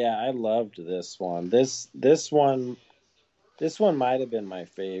 Yeah, I loved this one. This one might have been my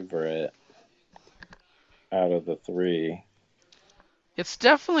favorite out of the three. It's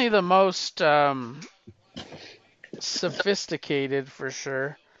definitely the most sophisticated for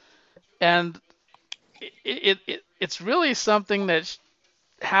sure. And it's really something that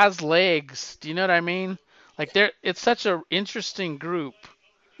has legs. Do you know what I mean? Like it's such a interesting group.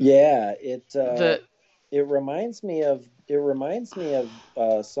 Yeah, it The it reminds me of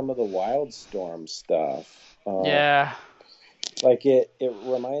some of the Wildstorm stuff. Yeah, Like it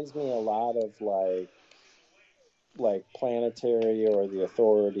reminds me a lot of like Planetary or the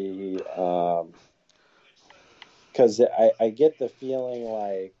Authority. Because I get the feeling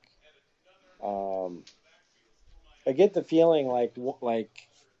um like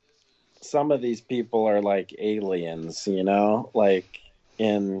some of these people are like aliens, like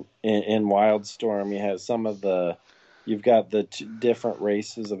in Wildstorm you have some of the you've got the different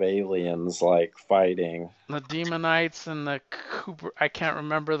races of aliens like fighting. the Demonites and the Cooper. I can't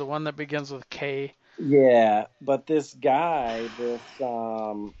remember the one that begins with K. Yeah, but this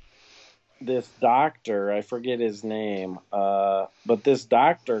doctor, I forget his name, but this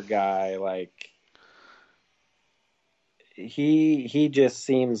doctor guy, like he just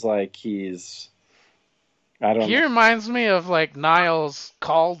seems like he's, I don't He know. reminds me of like Niles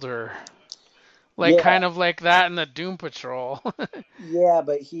Calder, like Yeah, kind of like that in the Doom Patrol.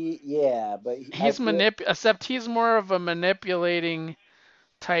 I He's feel except he's more of a manipulating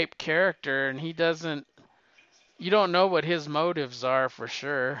type character, and he doesn't. You don't know what his motives are for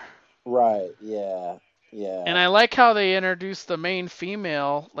sure. right. Yeah, And yeah, I like how they introduce the main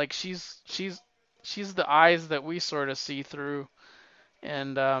female, like she's the eyes that we sort of see through,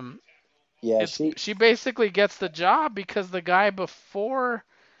 and yeah. it's she basically gets the job because the guy before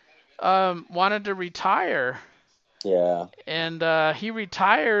wanted to retire, Yeah, and he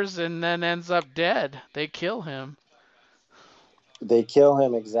retires and then ends up dead. They kill him they kill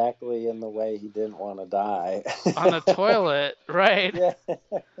him exactly in the way he didn't want to die. on the toilet, right? Yeah,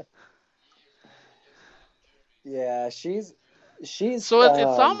 yeah. She's So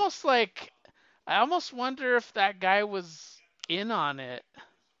it's almost like I almost wonder if that guy was in on it.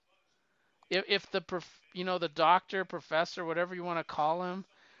 If the the doctor, professor, whatever you want to call him,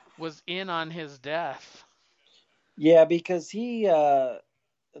 was in on his death. yeah, because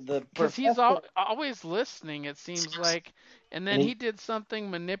the Because he's professor, always listening, it seems like. And and then he he did something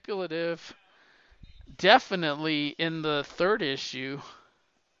manipulative, definitely in the third issue.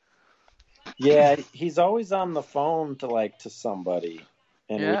 yeah, he's always on the phone to somebody,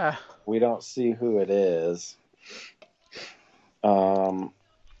 and we Yeah. we don't see who it is. Um,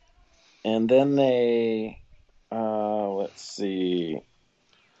 and then let's see,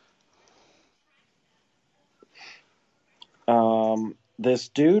 this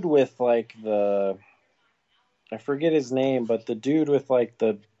dude with like I forget his name, but the dude with like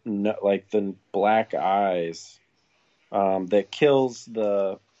the black eyes, that kills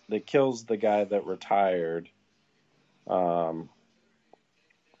the guy that retired. Um,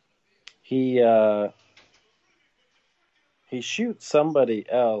 he he shoots somebody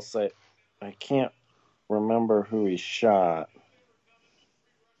else. I can't remember who he shot.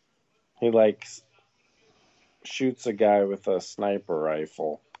 He like shoots a guy with a sniper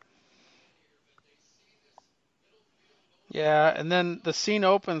rifle. Yeah, and then the scene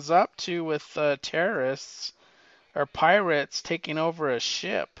opens up too with terrorists or pirates taking over a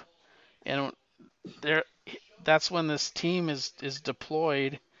ship, and there that's when this team is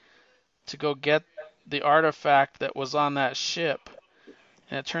deployed to go get the artifact that was on that ship,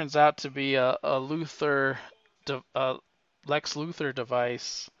 and it turns out to be a a Lex Luthor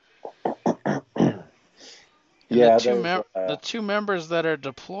device. And Yeah, there's the two members that are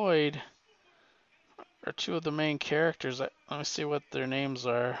deployed are two of the main characters. Let me see what their names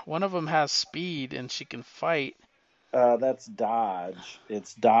are. One of them has speed and she can fight. that's Dodge.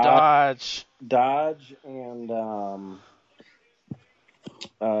 It's Dodge. Dodge and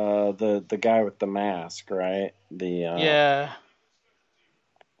the guy with the mask, right? The Yeah.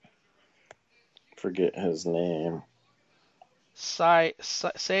 forget his name.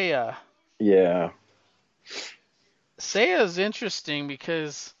 Saya. Yeah. Seiya is interesting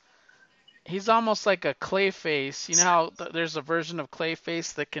because he's almost like a Clayface. You know how there's a version of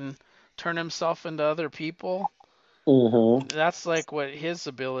Clayface that can turn himself into other people? Mm-hmm. That's like what his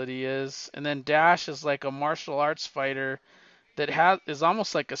ability is. And then Dash is like a martial arts fighter that is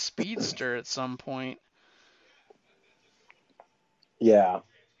almost like a speedster at some point. Yeah,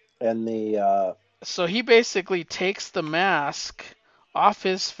 and the So he basically takes the mask off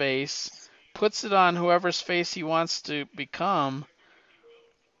his face, puts it on whoever's face he wants to become,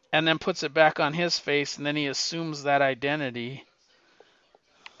 and then puts it back on his face, and then he assumes that identity.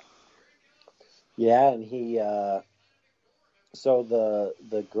 yeah, and he so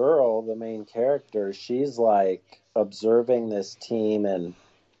the girl, the main character, she's like observing this team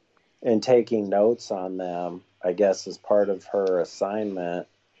and taking notes on them, I guess, as part of her assignment.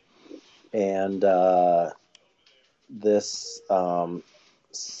 And this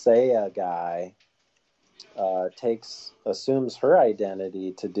Seiya guy takes assumes her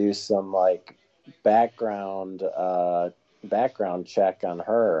identity to do some like background background check on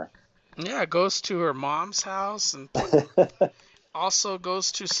her. Yeah, goes to her mom's house and also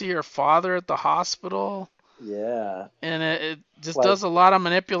goes to see her father at the hospital. Yeah, And it just like does a lot of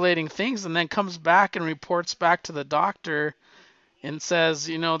manipulating things and then comes back and reports back to the doctor and says,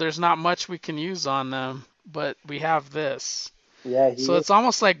 there's not much we can use on them, but we have this. yeah, So he it's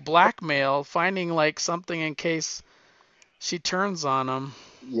almost like blackmail, finding like something in case she turns on him.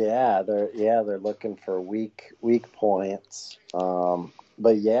 they're looking for weak points.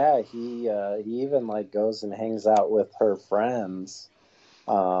 But yeah, he even like goes and hangs out with her friends.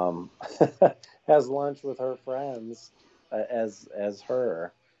 Um, has lunch with her friends as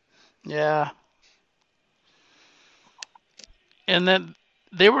her. Yeah. And then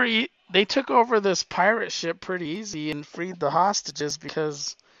they took over this pirate ship pretty easy and freed the hostages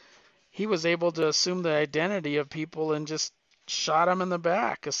because he was able to assume the identity of people and just shot them in the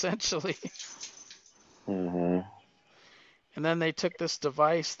back essentially. Hmm. And then they took this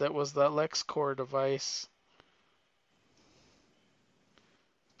device that was the LexCore device,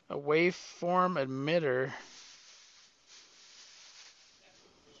 a waveform emitter.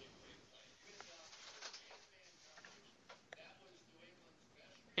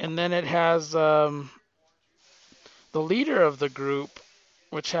 And then it has the leader of the group,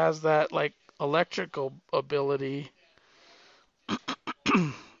 which has that like electrical ability.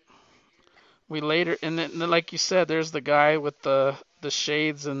 We later, and then like you said, there's the guy with the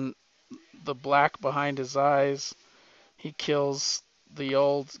shades and the black behind his eyes. He kills the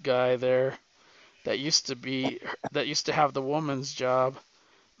old guy there that used to be that used to have the woman's job,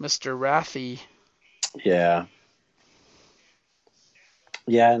 Mr. Rathy. Yeah,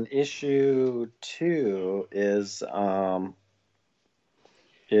 yeah. And issue two is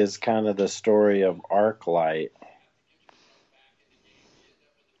kind of the story of ArcLight,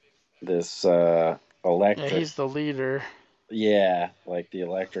 this Yeah, electric, he's the leader. yeah, like the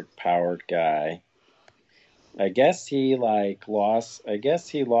electric powered guy. I guess he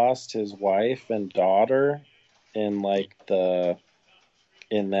lost his wife and daughter in like the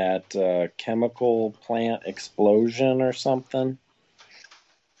in that chemical plant explosion or something.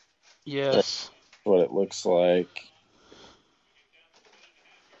 That's Yes. what it looks like.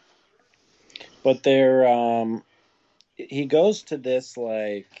 But he goes to this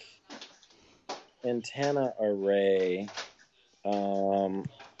like antenna array. Um,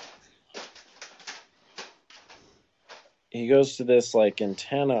 he goes to this like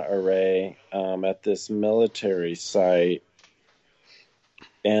antenna array at this military site,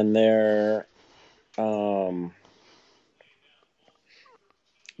 and um,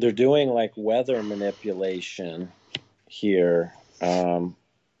 they're doing like weather manipulation here.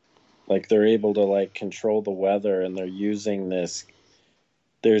 Like they're able to like control the weather, and they're using this.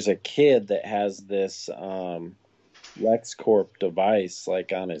 There's a kid that has this LexCorp device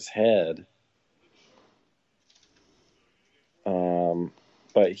like on his head. Um,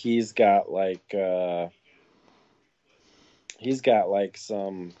 but he's got like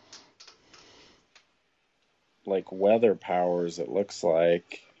some like weather powers, it looks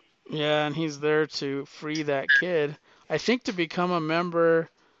like. Yeah, and he's there to free that kid. I think to become a member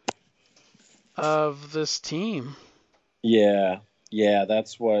of this team. Yeah, yeah,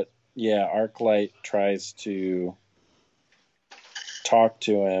 that's what. Yeah, Arclight tries to talk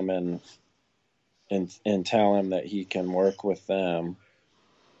to him and tell him that he can work with them.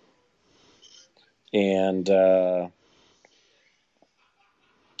 And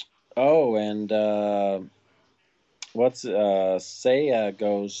and what's Seiya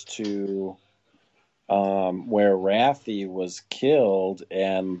goes to where Raffi was killed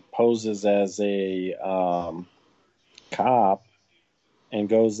and poses as a cop and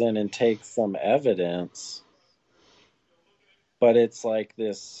goes in and takes some evidence, but it's like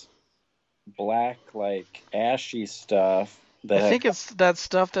this black, like ashy stuff I that think it's that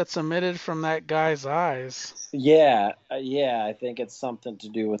stuff that's emitted from that guy's eyes. yeah, yeah, I think it's something to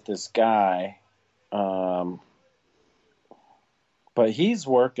do with this guy. Um, but he's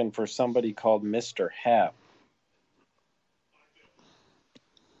working for somebody called Mr. Hep.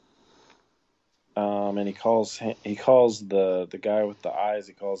 And he calls the guy with the eyes,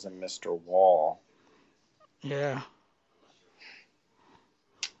 he calls him Mr. Wall. Yeah.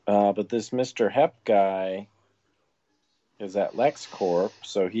 But this Mr. Hep guy is at LexCorp,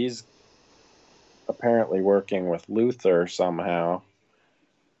 so he's apparently working with Luther somehow.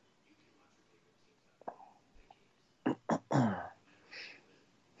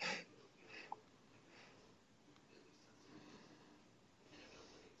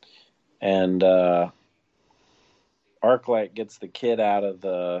 And Arclight gets the kid out of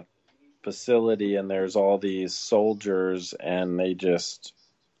the facility, and there's all these soldiers, and they just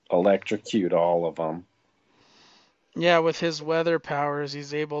electrocute all of them. Yeah, with his weather powers,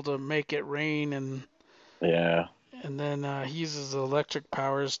 he's able to make it rain, Yeah. and then he uses electric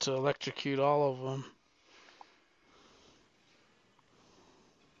powers to electrocute all of them.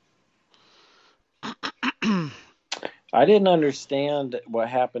 I didn't understand what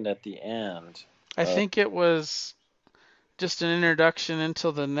happened at the end. I think it was just an introduction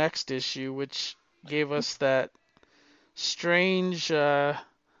until the next issue, which gave us that strange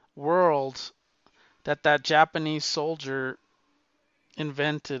world that Japanese soldier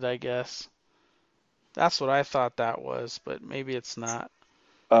invented, I guess. That's what I thought that was, but maybe it's not.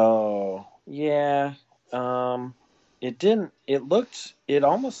 Oh, yeah. Um, it didn't. It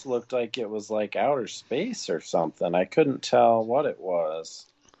almost looked like it was like outer space or something. I couldn't tell what it was.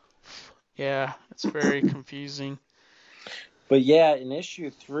 Yeah, it's very confusing. But yeah, in issue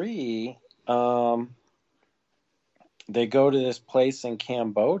 3, um, they go to this place in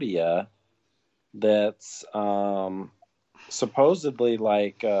Cambodia that's supposedly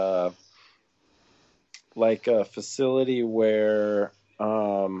like a facility where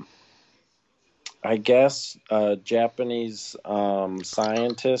I guess Japanese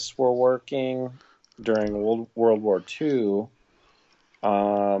scientists were working during World War II,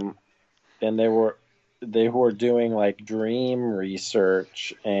 um, and they were doing like dream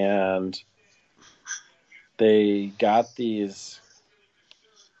research, and they got these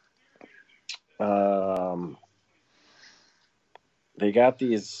um,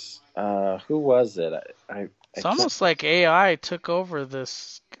 who was it? I It's can't. almost like AI took over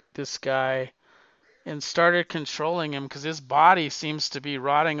this guy and started controlling him because his body seems to be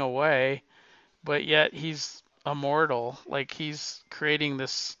rotting away, but yet he's immortal. Like he's creating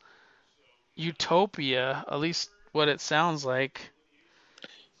this utopia, at least what it sounds like.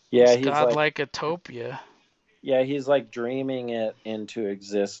 Yeah, This he's like godlike utopia. yeah, he's like dreaming it into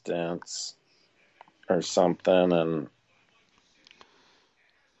existence or something, and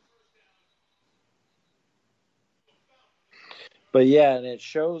but yeah, and it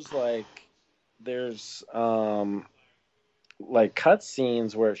shows like there's like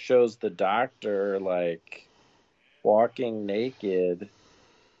cutscenes where it shows the doctor like walking naked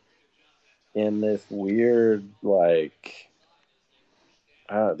in this weird like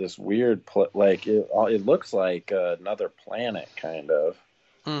this weird like it looks like another planet kind of.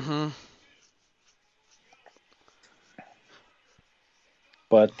 Mm-hmm.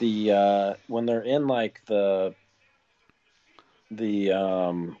 But the when they're in like the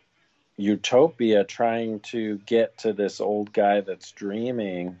utopia trying to get to this old guy that's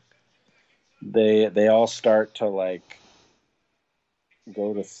dreaming, they all start to like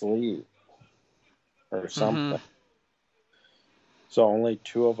go to sleep or Mm-hmm. something. So only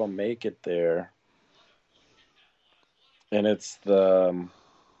two of them make it there, and it's the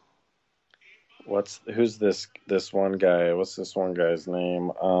who's this one guy? What's this one guy's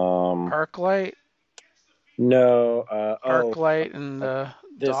name? Arclight, No, Arclight, and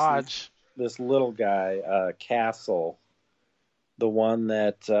this Dodge. this little guy, Castle, the one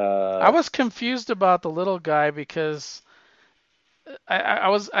that I was confused about the little guy because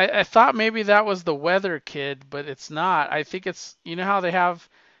I thought maybe that was the weather kid, but it's not. I think it's how they have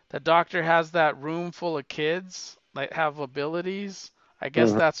the doctor has that room full of kids that have abilities. I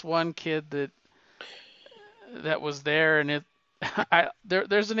guess Mhm. that's one kid that was there, and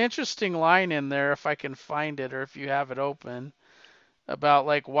there's an interesting line in there if I can find it or if you have it open about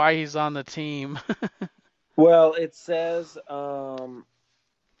like why he's on the team. Well, it says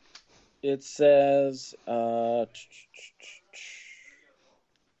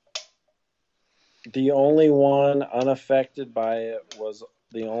The only one unaffected by it was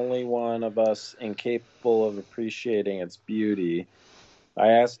the only one of us incapable of appreciating its beauty. I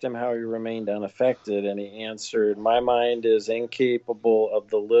asked him how he remained unaffected, and he answered, "My mind is incapable of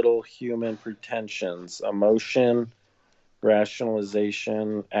the little human pretensions, emotion,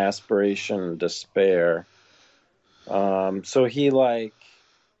 rationalization, aspiration, and despair." So he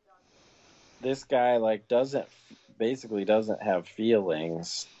this guy doesn't basically doesn't have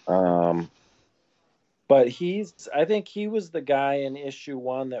feelings. But I think he was the guy in issue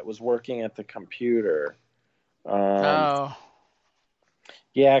one that was working at the computer. Um, Oh,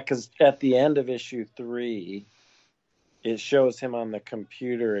 yeah, because at the end of issue three, it shows him on the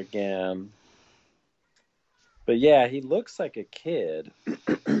computer again. But yeah, he looks like a kid.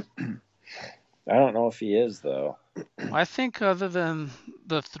 I don't know if he is though. I think other than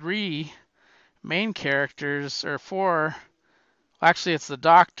the three main characters, or four, actually it's the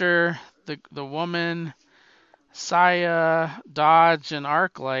Doctor, the woman, Saya, Dodge, and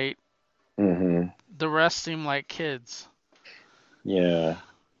Arclight. Hmm. The rest seem like kids. Yeah.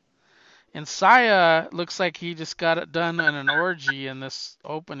 And Saya looks like he just got it done in an orgy in this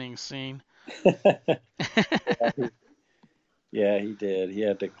opening scene. Yeah, he did. He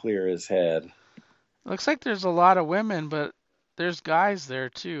had to clear his head. Looks like there's a lot of women, but there's guys there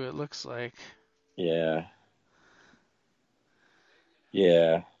too, it looks like. Yeah.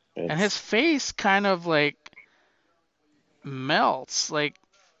 Yeah. And his It's face kind of like melts, like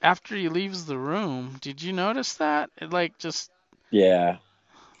after he leaves the room. Did you notice that? It like just, yeah.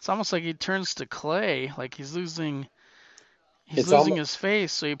 it's almost like he turns to clay, like he's It's losing almost his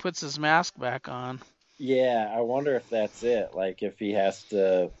face, so he puts his mask back on. Yeah, I wonder if that's it. Like if he has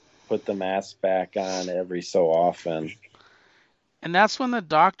to put the mask back on every so often. And that's when the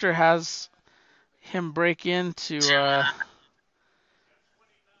Doctor has him break into that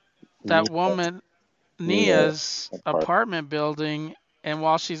Nina, woman Nina Nia's apart. apartment building, and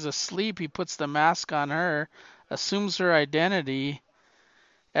while she's asleep, he puts the mask on her, assumes her identity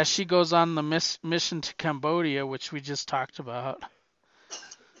as she goes on the mission to Cambodia, which we just talked about.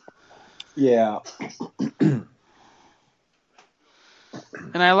 Yeah.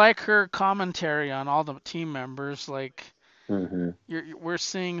 And I like her commentary on all the team members. Like Hmm. we're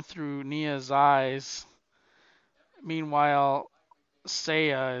seeing through Nia's eyes. Meanwhile,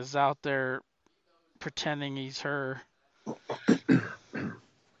 Seiya is out there pretending he's her.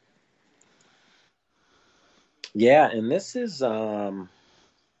 Yeah, and this is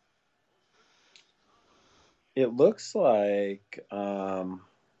it looks like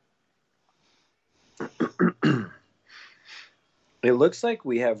it looks like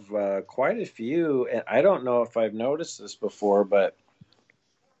we have quite a few, and I don't know if I've noticed this before, but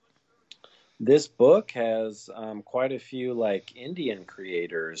this book has quite a few like Indian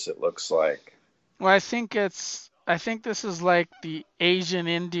creators, it looks like. Well, I think this is like the Asian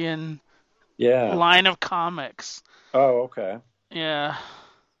Indian Yeah. line of comics. Oh, okay. Yeah.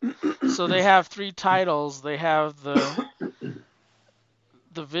 So they have three titles. They have the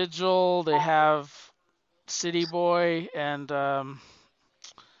Vigil, they have City Boy, and God,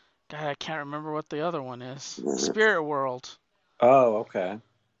 I can't remember what the other one is. Spirit World. Oh, okay.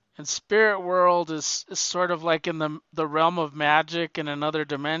 And Spirit World is sort of like in the realm of magic in another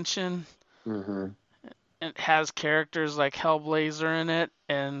dimension. Hmm. It has characters like Hellblazer in it,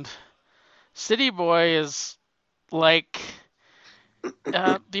 and City Boy is like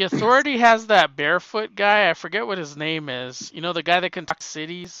the Authority has that barefoot guy. I forget what his name is. You know, the guy that can talk to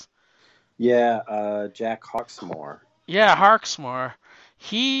cities. Yeah, Jack Hawksmoor. Yeah, Harksmore.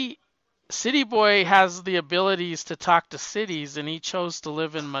 He City Boy has the abilities to talk to cities, and he chose to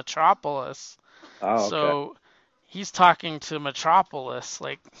live in Metropolis. Oh, okay. So he's talking to Metropolis.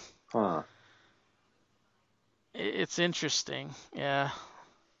 Like Huh. it's interesting. Yeah.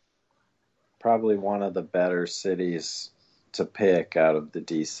 Probably one of the better cities to pick out of the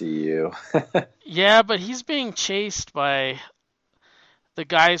DCU. Yeah, but he's being chased by the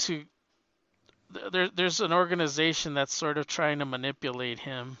guys who there's an organization that's sort of trying to manipulate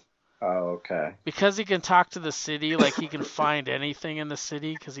him Oh, okay. because he can talk to the city, like he can find anything in the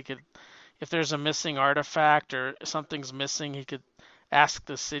city because he could, if there's a missing artifact or something's missing, he could ask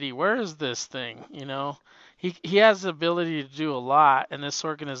the city, where is this thing, you know? He has the ability to do a lot, and this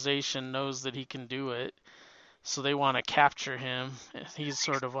organization knows that he can do it, so they want to capture him. He's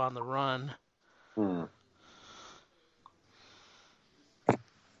sort of on the run. Hmm.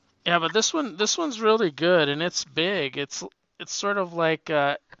 Yeah, but this one's really good, and it's big. It's sort of like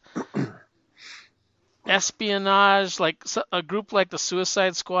espionage, like a group like the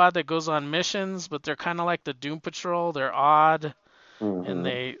Suicide Squad that goes on missions, but they're kind of like the Doom Patrol. They're odd, and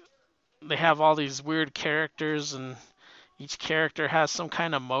Hmm. they have all these weird characters, and each character has some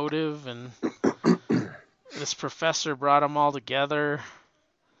kind of motive, and this professor brought them all together.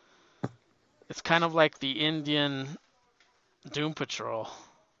 It's kind of like the Indian Doom Patrol.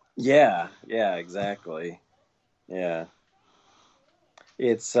 Yeah, yeah, exactly. Yeah.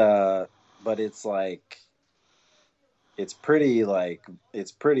 It's but it's pretty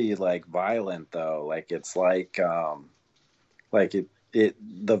like violent though. Like it's like it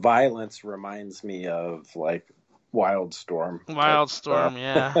the violence reminds me of like Wildstorm type stuff. Wildstorm,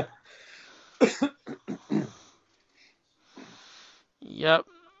 yeah. Yep.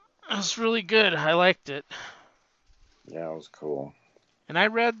 It was really good. I liked it. Yeah, it was cool. And I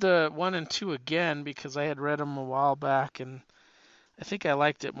read the 1 and 2 again because I had read them a while back, and I think I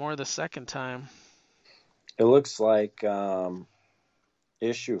liked it more the second time. It looks like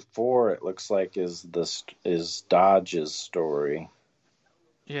issue 4 it looks like is Dodge's story.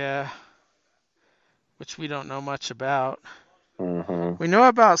 Yeah, which we don't know much about. Mhm. We know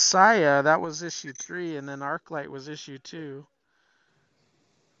about Saya, that was issue 3, and then Arclight was issue 2.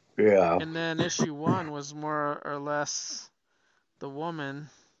 Yeah. And then issue 1 was more or less the woman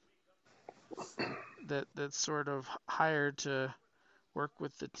that's sort of hired to work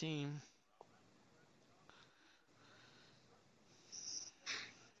with the team.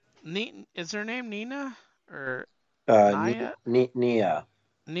 Is her name Nina or Naya? Nia.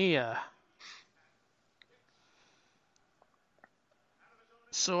 Nia.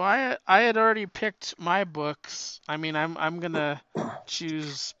 So I had already picked my books. I mean, I'm gonna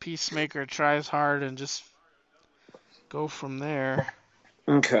choose Peacemaker Tries Hard and just go from there.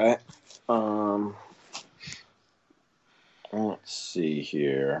 Okay. Um let's see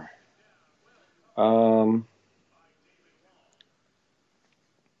here. Um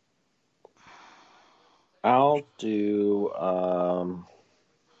I'll do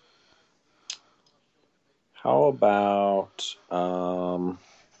how about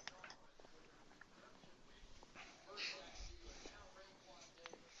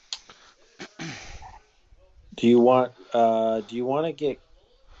do you want to get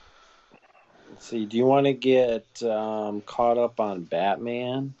let's see, do you want to get caught up on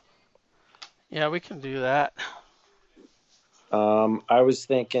Batman? Yeah, we can do that. I was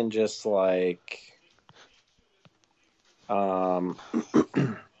thinking just um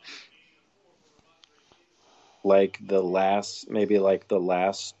like the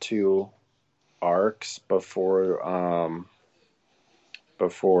last two arcs before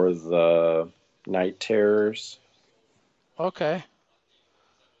the Night Terrors. Okay.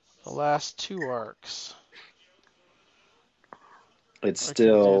 The last 2 arcs. It's We can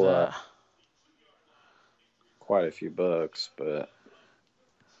do still that. quite a few books, but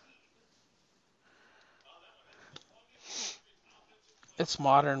It's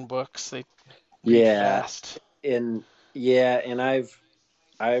modern books. They read yeah, fast. and yeah, and I've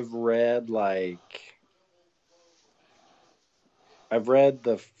read I've read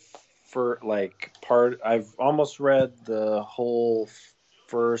the for like part I've almost read the whole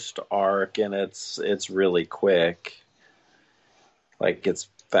first arc, and it's really quick. Like it's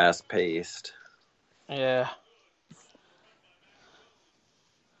fast paced. Yeah.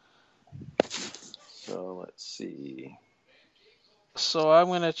 So let's see. So I'm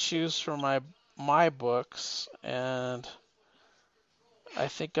gonna choose for my books, and I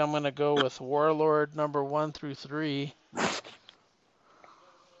think I'm gonna go with Warlord number 1 through 3.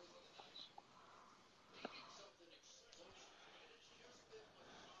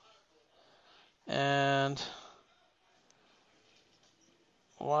 And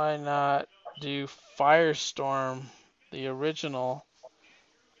why not do Firestorm, the original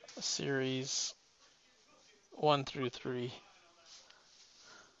series 1 through 3?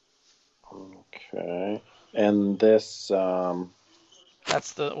 Okay. And this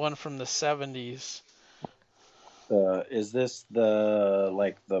That's the one from the 70s. is this the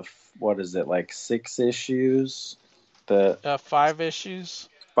like the what is it like 6 issues? The 5 issues.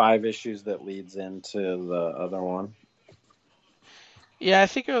 5 issues that leads into the other one. Yeah, I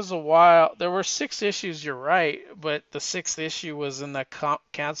think it was a while. There were 6 issues, you're right, but the 6th issue was in the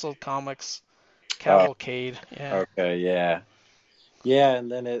canceled comics Oh, cavalcade. Yeah. okay, yeah. Yeah,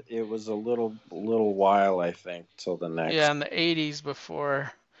 and then it was a little while I think till the Yeah, next. in the 80s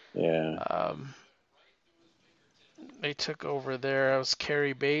before Yeah. um, they took over there. It was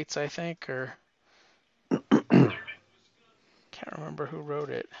Carrie Bates, I think, or can't remember who wrote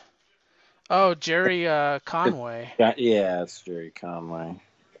it. Oh, Jerry Conway. Yeah, yeah, it's Jerry Conway.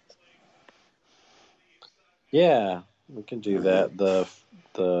 Yeah, we can do that. The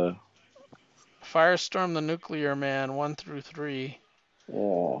Firestorm the Nuclear Man 1 through 3.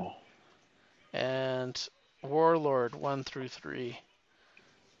 yeah. and Warlord 1 through 3,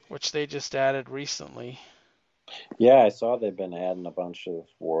 which they just added recently. Yeah, I saw they've been adding a bunch of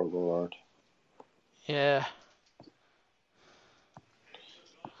Warlord. Yeah.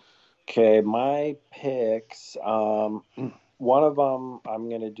 Okay, my picks. One of them I'm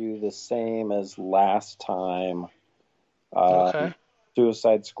gonna do the same as last time. Okay.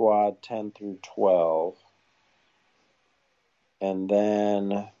 Suicide Squad 10 through 12, and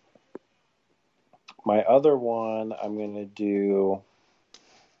then my other one I'm gonna do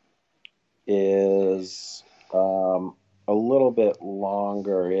is a little bit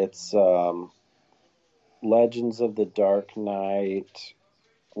longer. It's Legends of the Dark Knight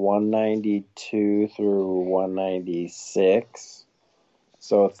 192 through 196.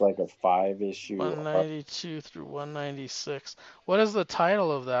 So it's like a 5 issue arc. 192 through 196. What is the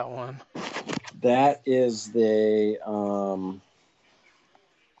title of that one? That is the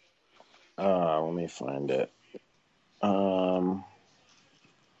let me find it. Um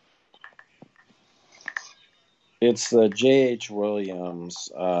it's the J.H.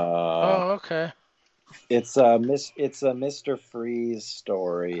 Williams. Oh, okay. It's a Mr. Freeze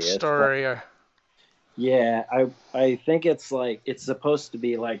story. It's like, Story. yeah, I think it's like it's supposed to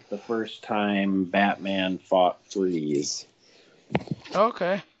be like the first time Batman fought Freeze.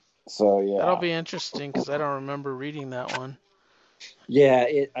 Okay. So That'll yeah. be interesting because I don't remember reading that one. Yeah,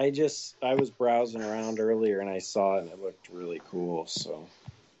 I was browsing around earlier and I saw it and it looked really cool. So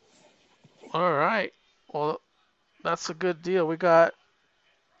All right. Well, that's a good deal. We got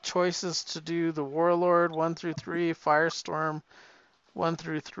choices to do the Warlord 1 through 3, Firestorm 1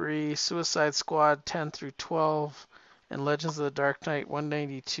 through 3, Suicide Squad 10 through 12, and Legends of the Dark Knight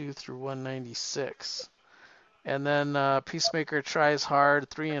 192 through 196. And then Peacemaker Tries Hard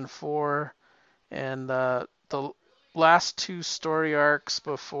 3 and 4, and the last two story arcs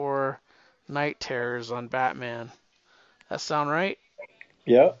before Night Terrors on Batman. That sound right?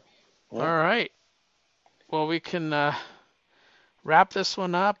 yep, All yep. right. Well, we can wrap this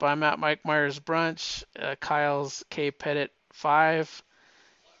one up. I'm at Mike Myers Brunch. Kyle's K Pettit 5.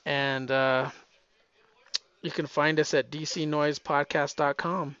 And you can find us at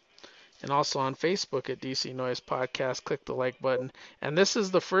dcnoisepodcast.com and also on Facebook at DC Noise Podcast. Click the like button. And this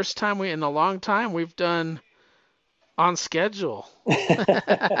is the first time in a long time we've done on schedule. back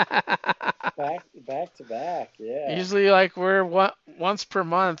to back. Yeah, Usually, like we're once per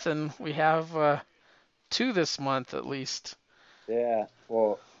month, and we have two this month at least. yeah.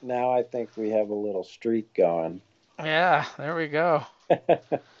 Well, now I think we have a little streak going. Yeah, there we go.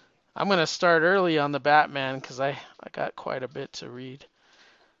 I'm gonna start early on the Batman because I got quite a bit to read.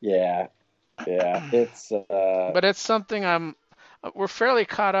 Yeah, yeah. It's But it's something we're fairly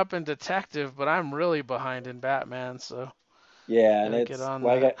caught up in Detective, but I'm really behind in Batman, so yeah, and gotta get it's on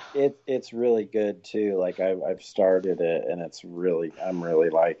like that. it's really good too. Like I've started it and I'm really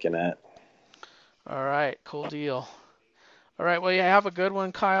liking it. All right, cool deal. All right, well, you have a good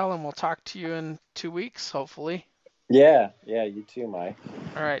one, Kyle, and we'll talk to you in 2 weeks, hopefully. Yeah, yeah. You too, Mike.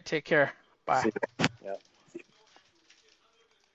 All right, take care. Bye. See. Ya. Yep.